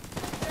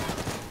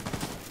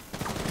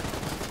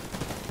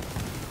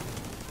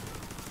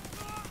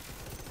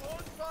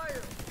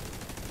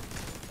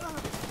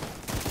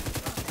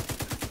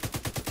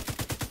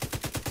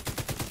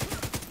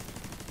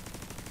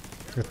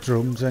 Got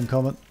drums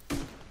incoming.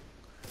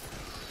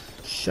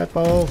 Shit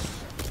balls.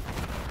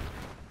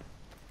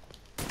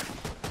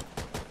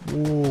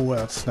 Ooh,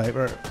 that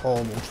sniper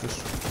almost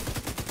just.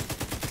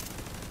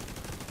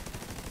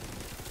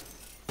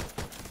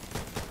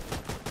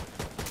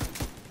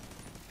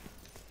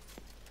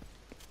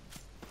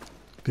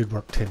 Good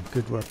work, Tim.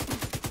 Good work.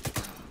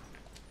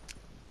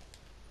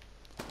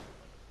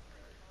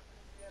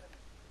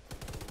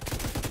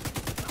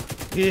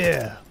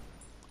 Yeah.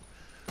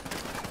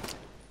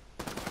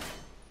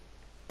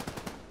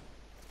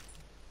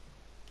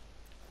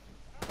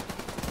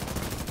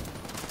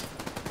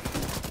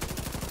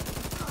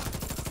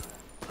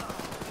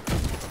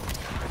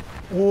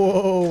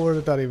 Whoa, where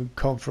did that even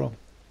come from?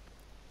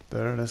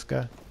 There, this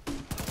guy.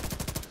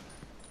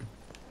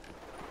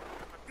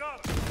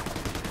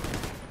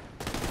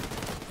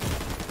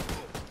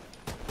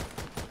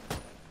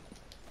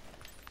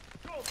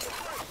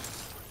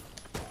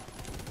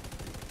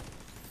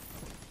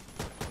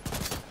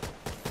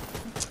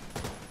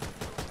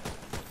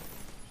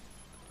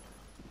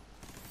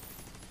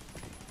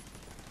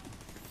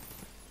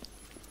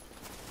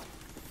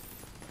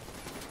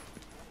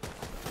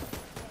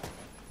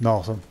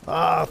 Nothing.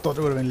 Ah, I thought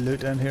there would have been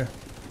loot in here.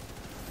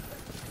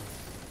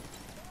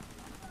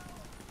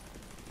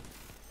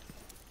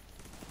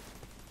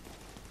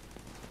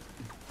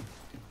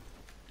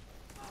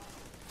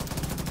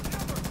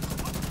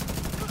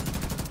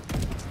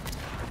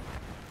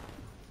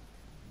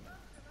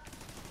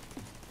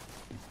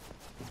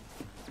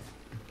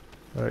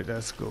 Right,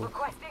 let's go.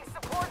 Requesting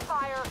support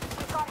fire.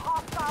 We've got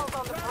hostiles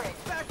on the bridge.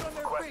 Back on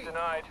their Request feet.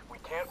 denied. We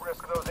can't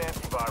risk those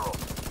antivirals.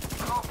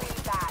 Copy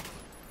that.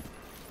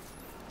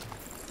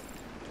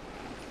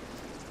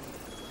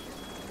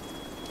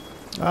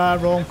 Ah,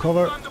 wrong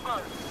cover.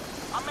 Thunderbird,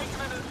 I'm making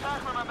an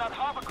attachment on that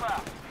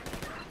hovercraft.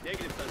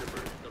 Negative,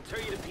 Thunderbird. They'll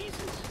tear you to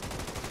pieces.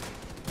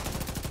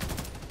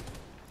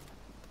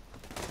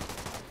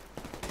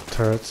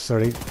 Turrets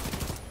 30.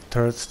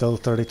 Turrets still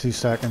 32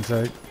 seconds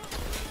out.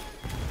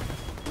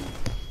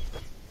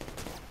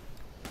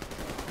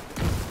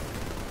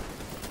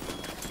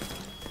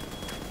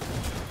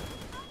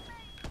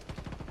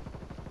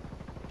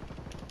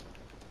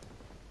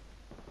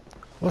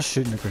 What's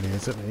shooting the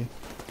grenades at me?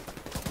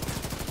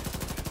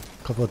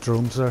 Couple of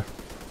drones there.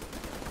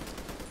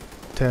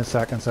 10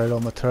 seconds out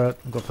on the turret.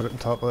 I'm gonna put it on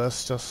top of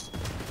this just.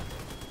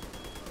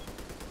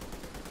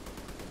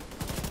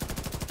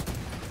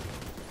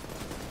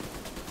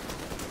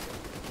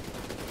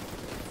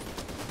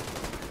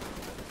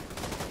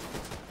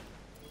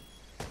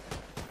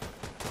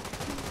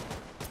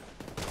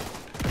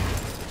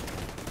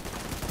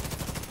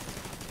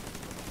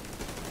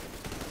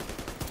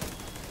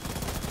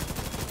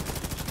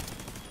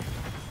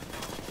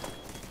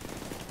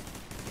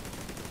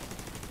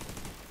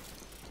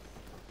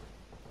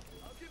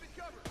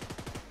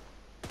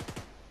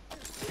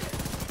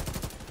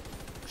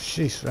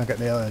 Jeez, I'm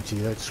getting the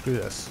LNG out. Screw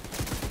this.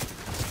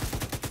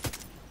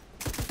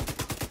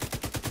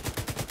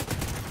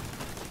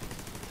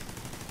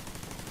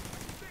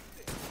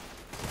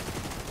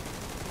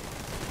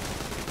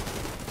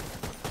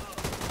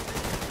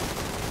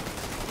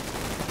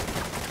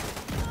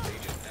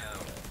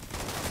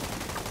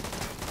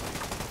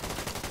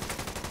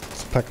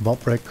 Let's pick them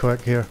up right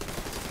quick here.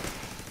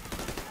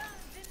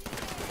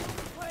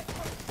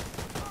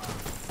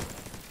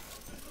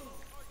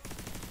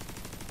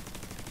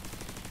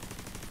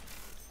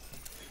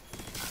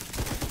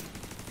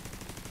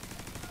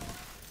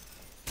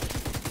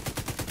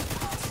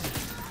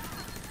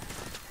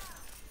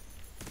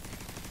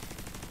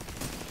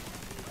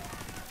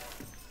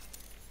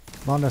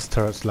 Man, this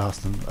turret's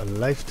lasting a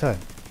lifetime.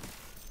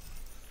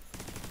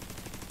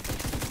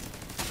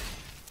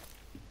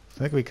 I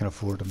think we can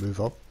afford to move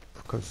up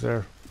because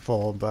they're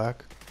falling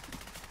back.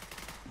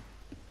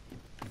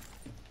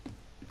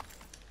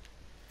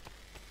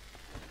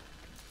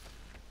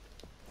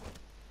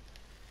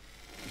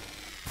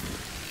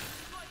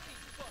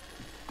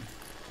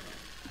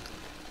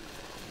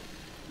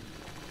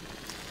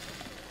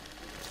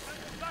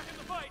 Back in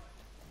the fight.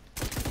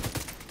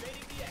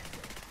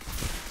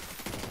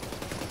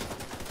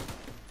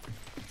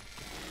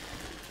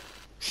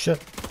 Shit.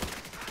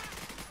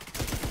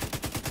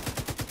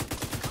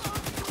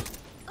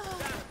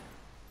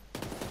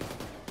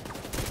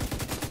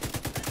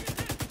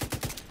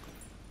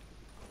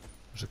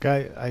 There's a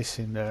guy I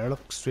seen there.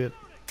 Look straight.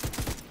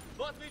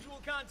 Lost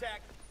visual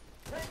contact.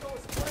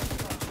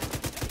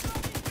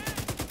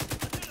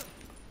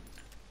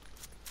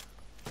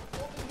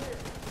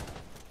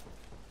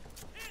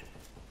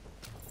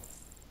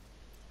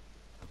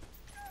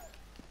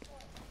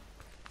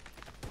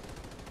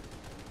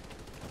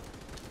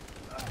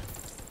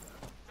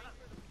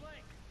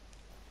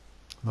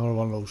 Another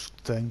one of those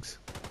things.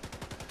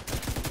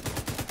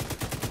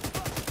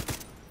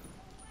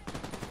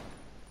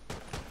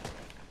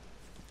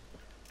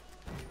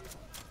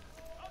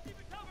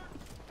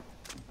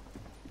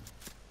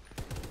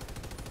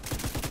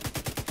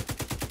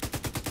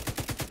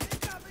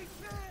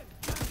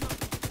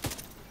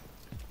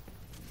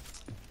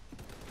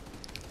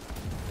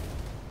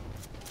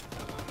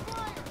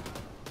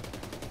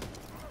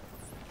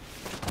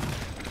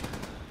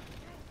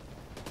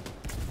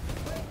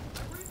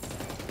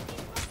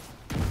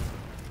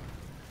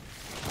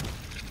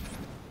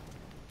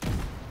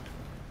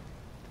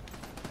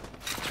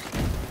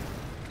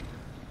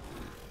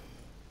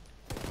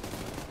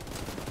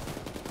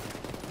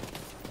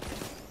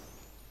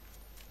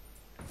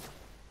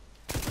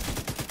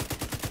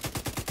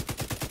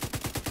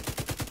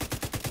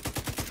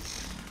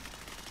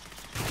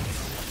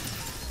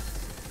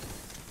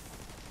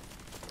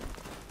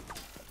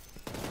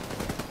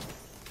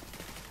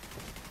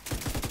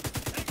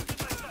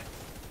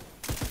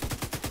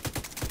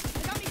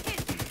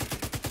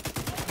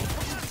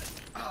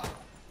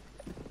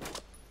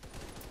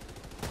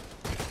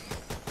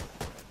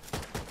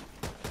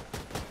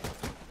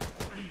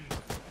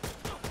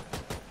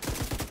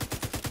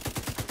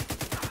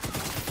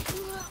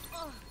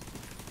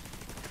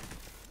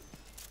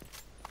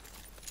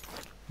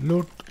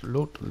 Loot,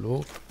 loot,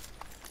 loot.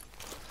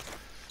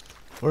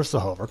 Where's the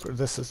hover?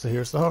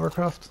 Here's the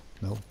hovercraft?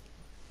 No.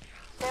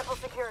 Sample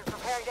secured.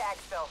 Preparing to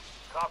exfil.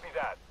 Copy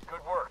that. Good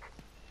work.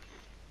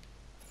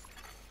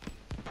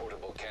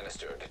 Portable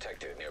canister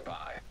detected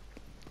nearby.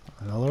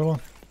 Another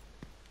one.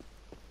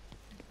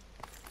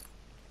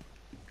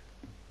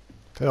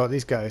 Tell you what,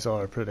 these guys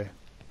are pretty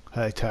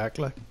high tech,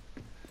 like.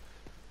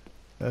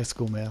 Let's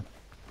go, man.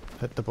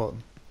 Hit the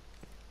button.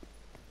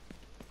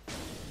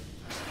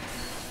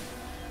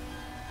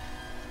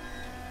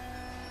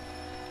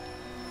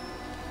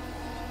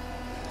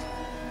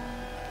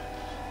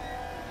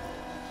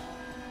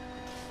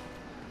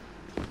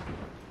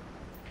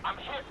 I'm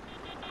hit.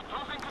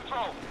 Losing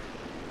control.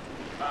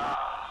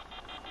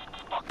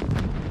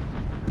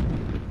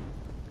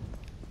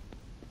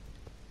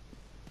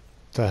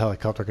 Does that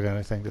helicopter got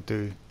anything to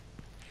do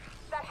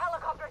That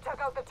helicopter took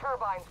out the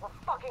turbines. We're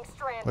fucking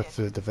stranded. with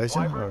the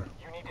division, Wyvern, or?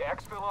 you need to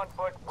exfil on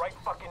foot right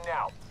fucking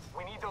now.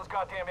 We need those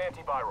goddamn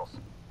antivirals.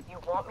 You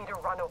want me to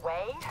run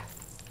away?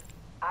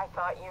 I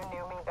thought you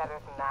knew me better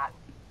than that.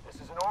 This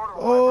is an order,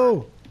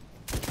 Oh!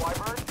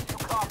 Wyvern. Wyvern, you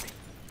copy.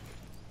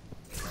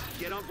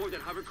 Get on board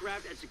that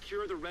hovercraft and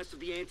secure the rest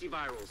of the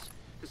antivirals.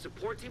 The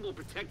support team will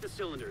protect the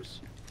cylinders.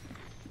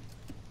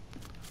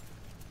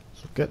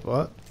 So get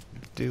what?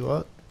 Do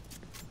what?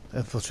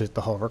 Infiltrate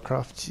the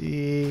hovercraft.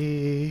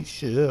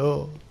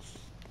 Jesus.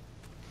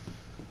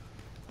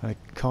 Any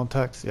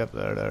contacts? Yep,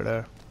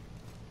 there.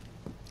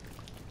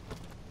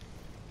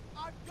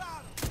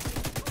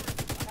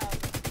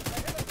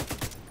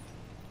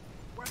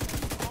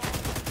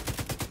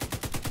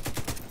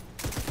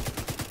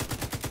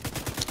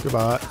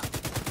 Goodbye.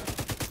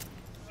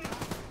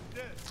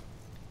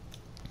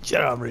 Shit,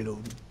 I'm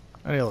reloading.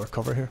 Any other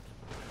cover here?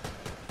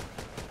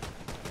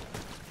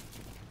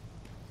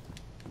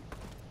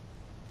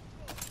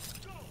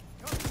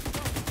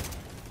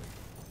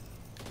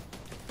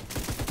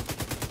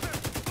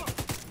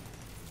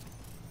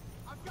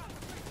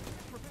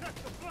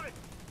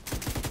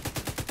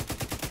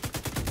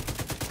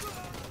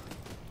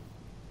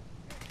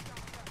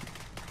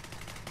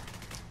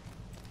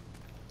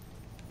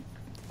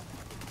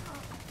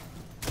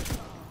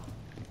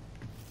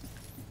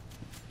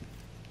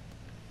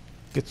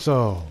 Get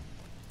so.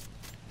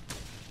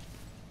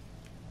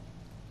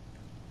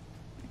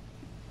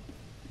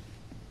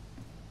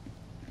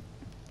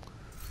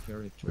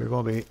 Character. We're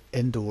going to be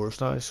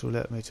indoors now, so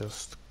let me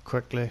just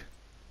quickly.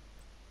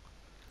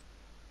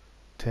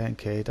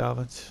 10k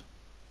damage.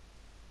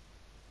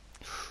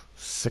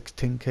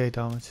 16k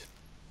damage.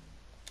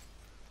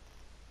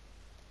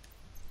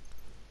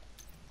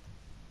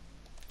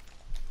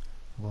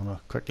 I'm going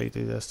to quickly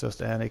do this,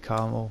 just any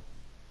camo.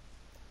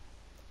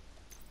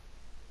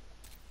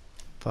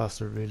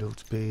 Faster reload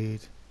speed,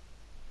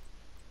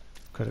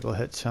 critical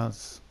hit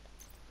chance,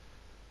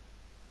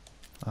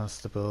 and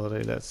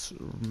stability. Let's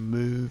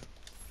move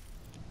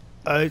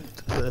out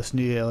this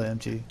new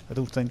LMG. I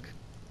don't think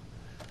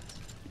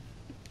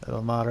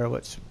it'll matter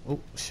which. Oh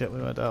shit,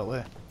 we went that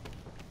way.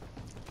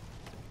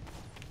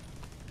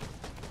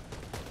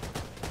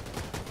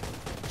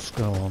 What's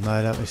going on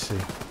now? Let me see.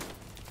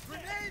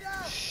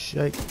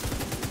 Shite.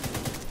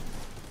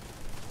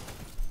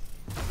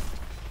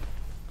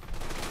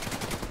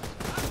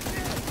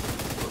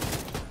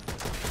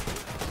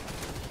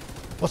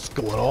 What's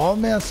going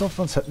on, man?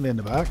 Something's hitting me in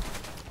the back.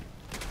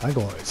 I'm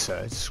going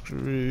outside.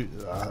 Screw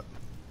that.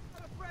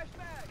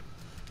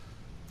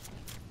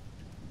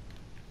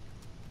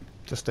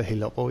 Just to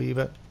heal up a wee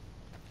bit.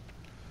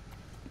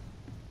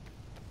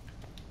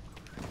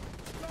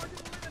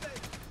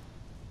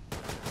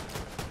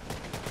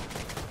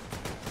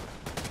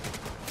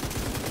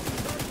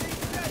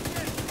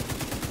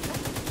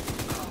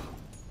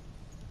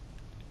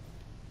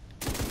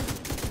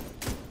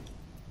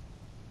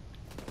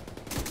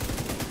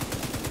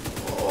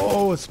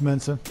 Oh, it's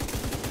mincing.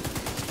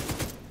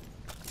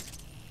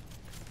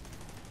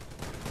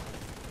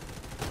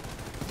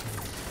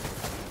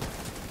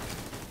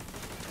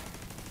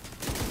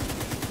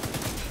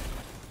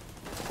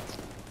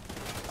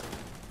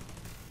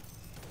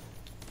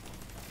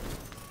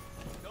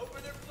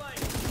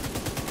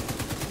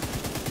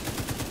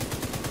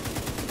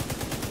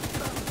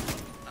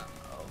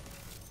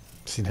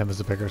 Seen him as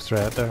a bigger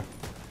threat there.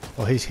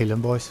 Oh, he's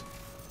healing, boys.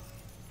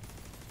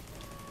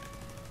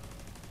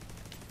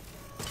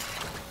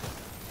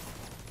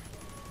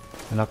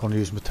 I'm not going to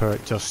use my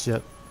turret just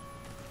yet.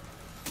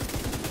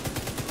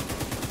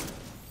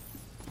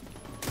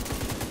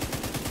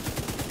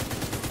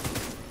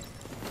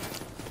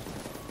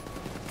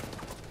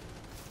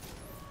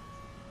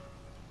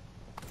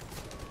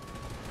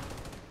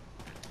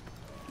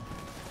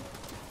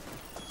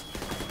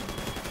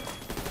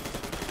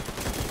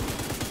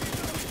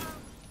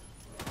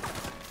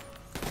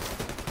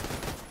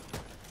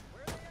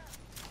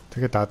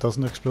 Take it that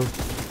doesn't explode.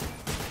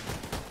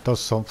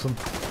 Does something.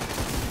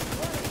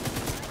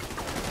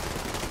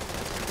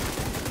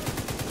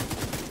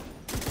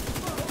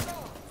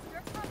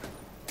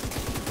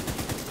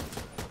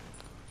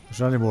 Is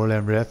there any more of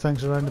them red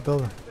things around the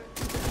building?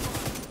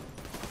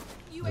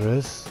 There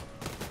is.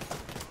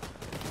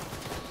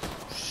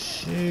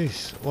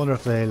 Jeez. I wonder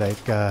if they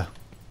like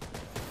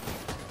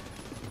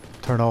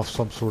turn off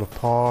some sort of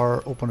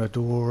power, open a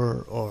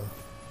door, or...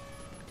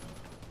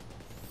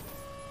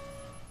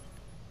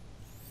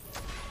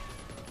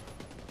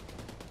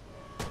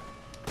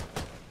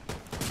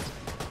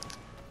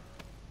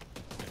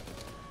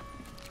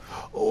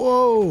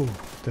 Whoa!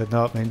 Did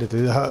not mean to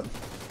do that.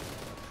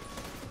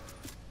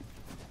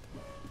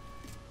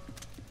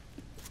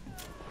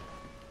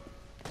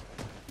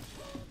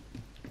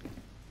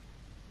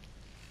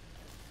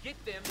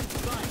 Get them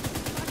inside.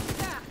 What's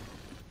that?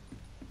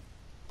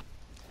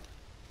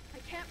 I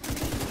can't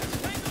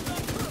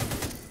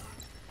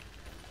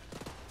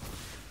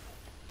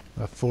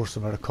I forced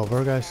them out of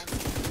cover, guys.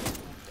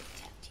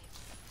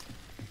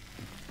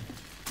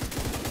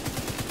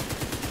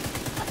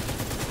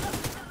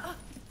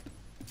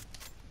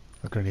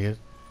 A grenade.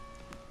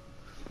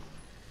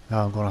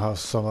 Now I'm gonna have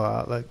some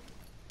of that, like,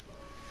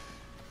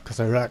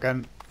 because I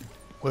reckon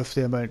with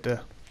the amount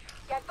of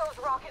Get those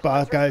rocket bad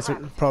launchers guys are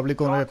prepped. probably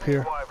going to Talk to me,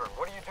 appear. Wyvern.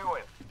 What are you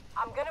doing?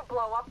 I'm gonna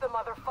blow up the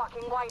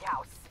motherfucking White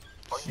House.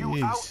 Are you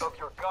Jeez. out of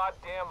your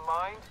goddamn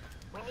mind?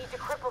 We need to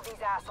cripple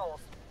these assholes.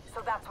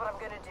 So that's what I'm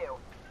gonna do.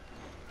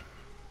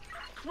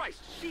 Christ,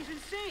 she's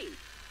insane!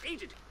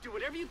 Agent, do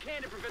whatever you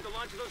can to prevent the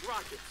launch of those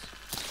rockets.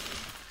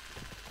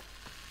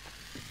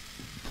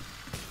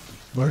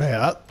 Where they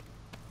at?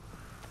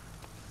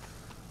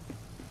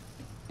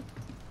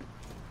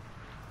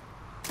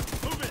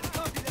 Move it.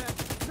 Copy that.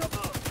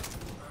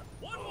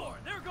 One more.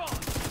 They're gone.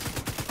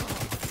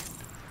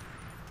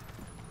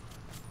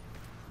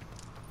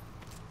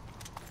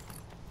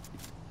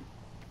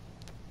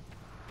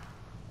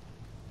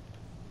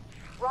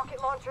 Rocket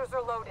launchers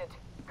are loaded.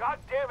 God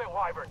damn it,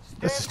 Wyvern.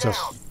 Stand This is down.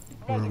 just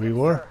where we Negative,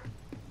 were. sir.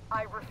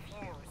 I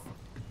refuse.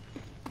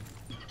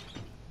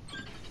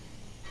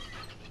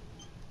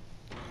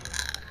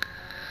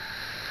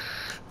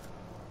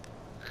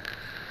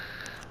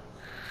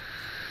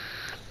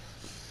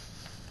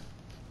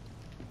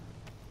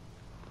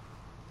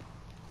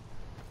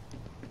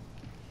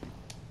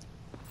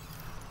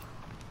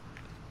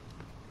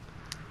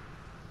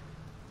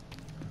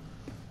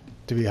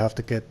 Do we have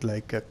to get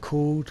like a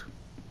code?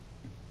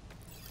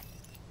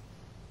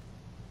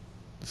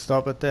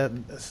 Stop at that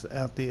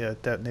at the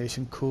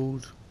detonation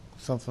code,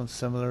 something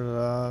similar to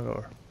that,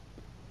 or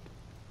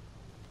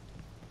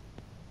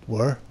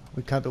where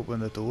we can't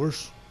open the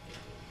doors.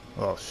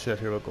 Oh shit!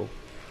 Here we go.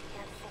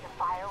 Here to see the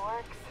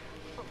fireworks?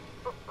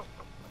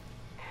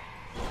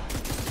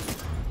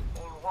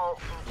 You won't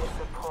be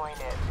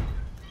disappointed.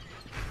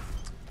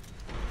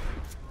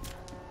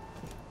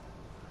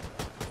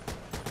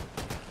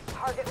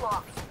 Target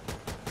locked.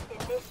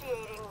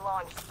 Initiating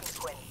launch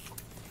sequence.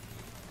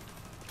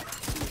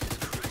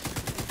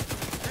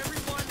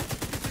 Everyone,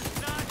 this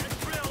is not a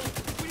drill!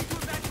 We need to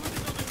evacuate the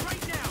building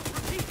right now!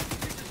 Repeat,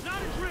 this is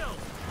not a drill!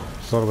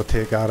 Thought I would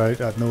take that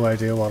out. I had no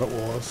idea what it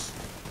was.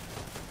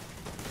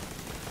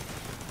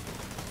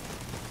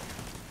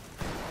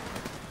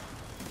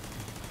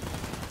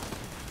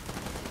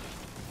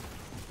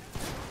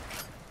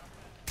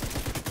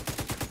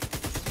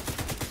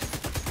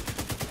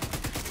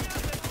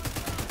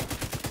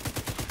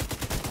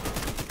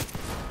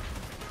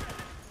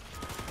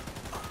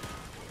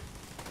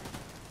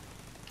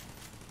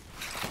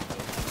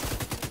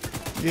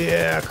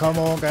 Yeah, come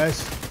on, guys.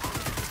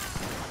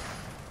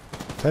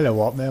 Tell you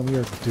what, man, we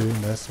are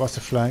doing this. What's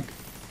the flank?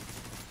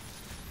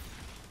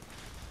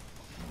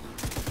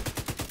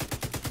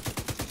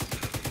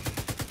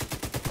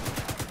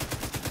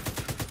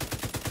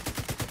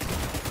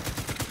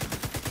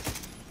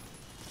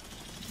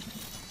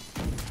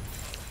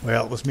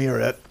 Well, it was me or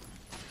it.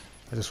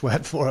 I just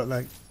went for it,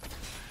 like.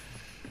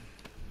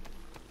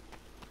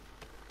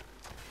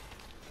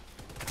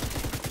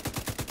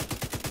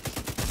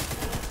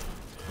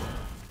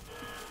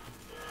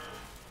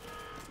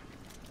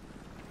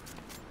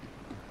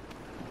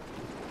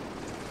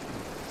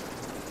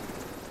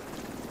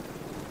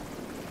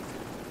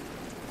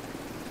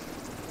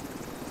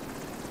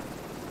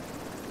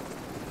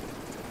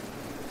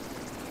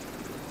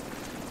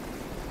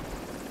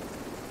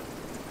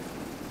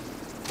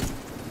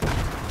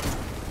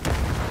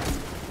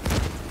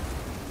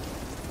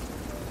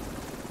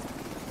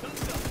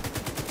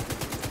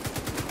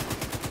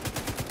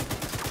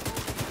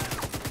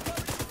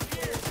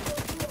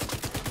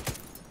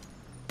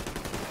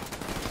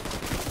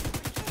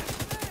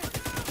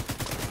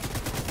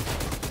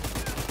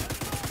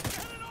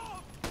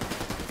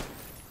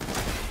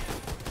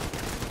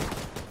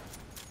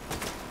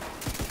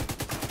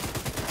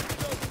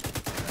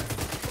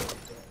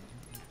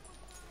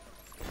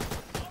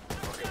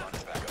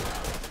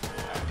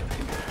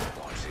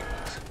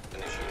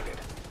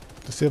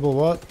 Disable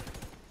what?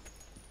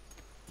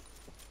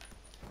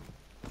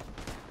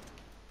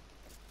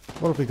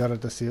 What have we got to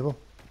disable?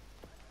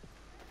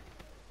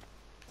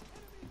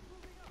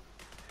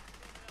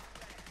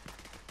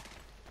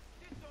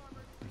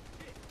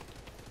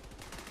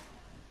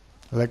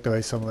 I like the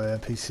way some of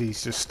the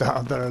NPCs just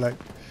stand there like...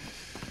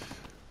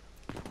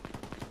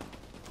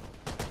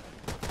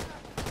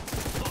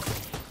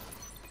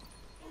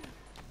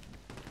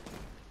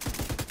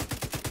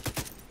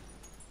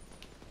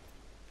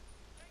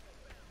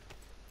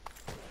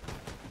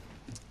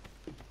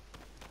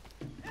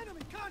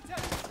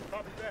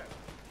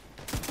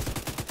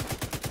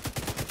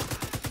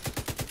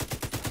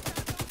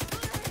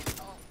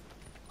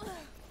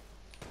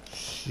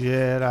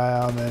 shit,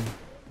 I am in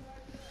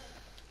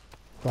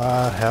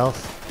bad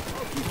health.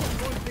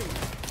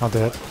 I'll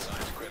do it.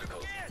 Signs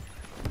critical.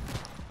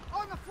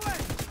 On the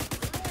flank!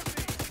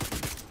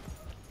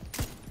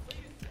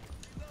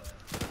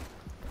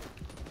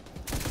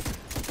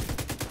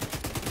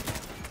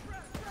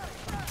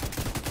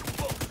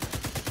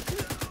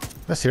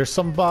 Let's hear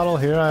some battle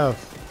here. I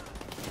have.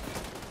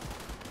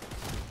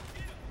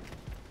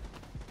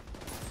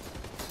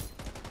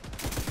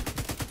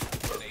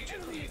 An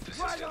agent needs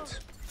assistance.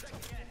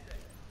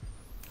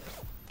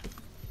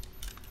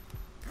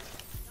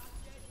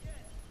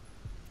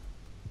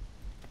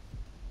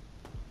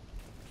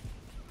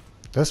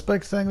 This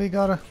big thing we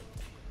gotta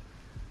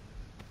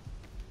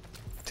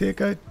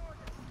take out.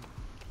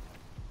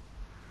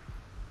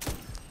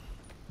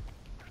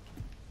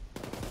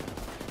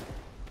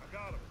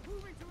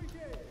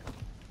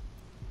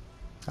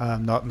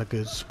 I'm not in a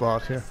good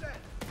spot here.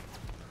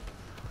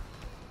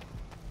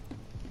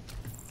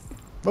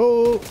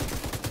 Oh!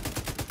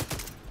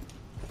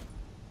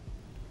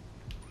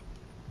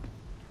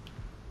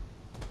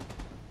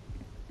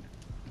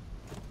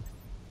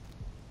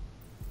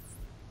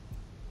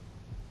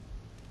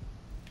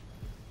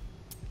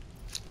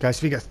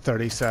 Guys, we got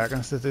 30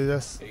 seconds to do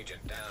this.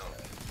 Agent down.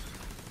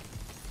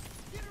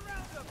 Get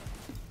around them!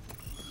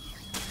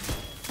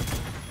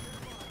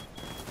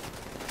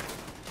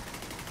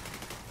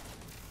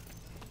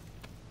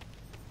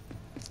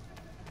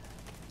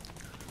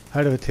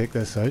 How do we take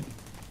this out?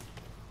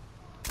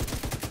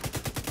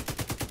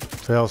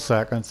 12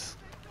 seconds.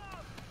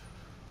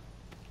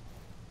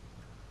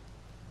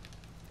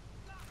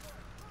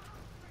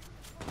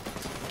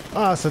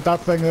 Ah, so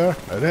that thing there.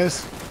 It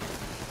is.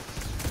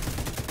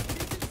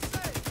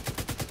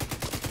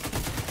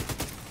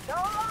 So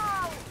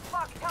long,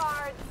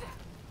 fucktards!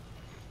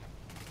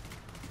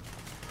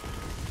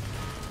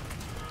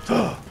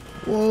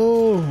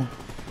 Whoa!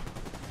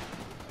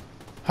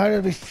 How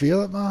did we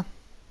feel it, man?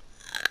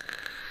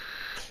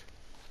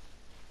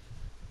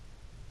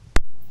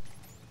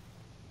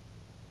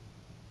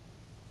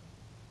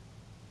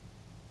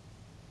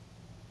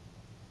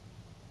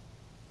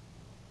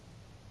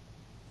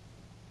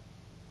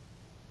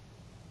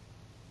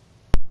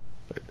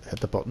 Hit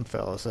the button,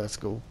 fellas. Let's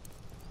go.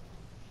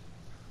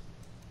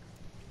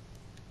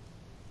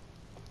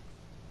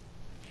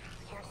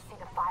 Here to see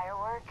the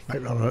fireworks?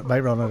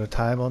 Might run out of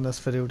time on this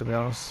video, to be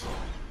honest.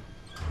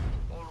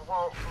 You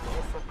won't be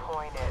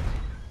disappointed.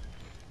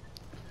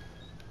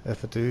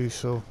 If I do,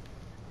 so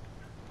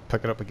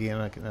pick it up again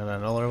in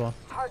another one.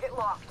 Target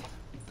locked.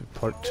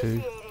 Part 2.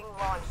 Initiating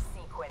launch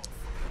sequence.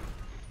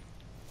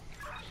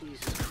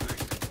 Jesus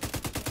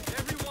Christ.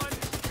 Everyone,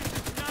 this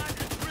is not a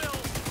drill.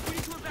 We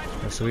need to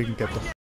evacuate. So we can get the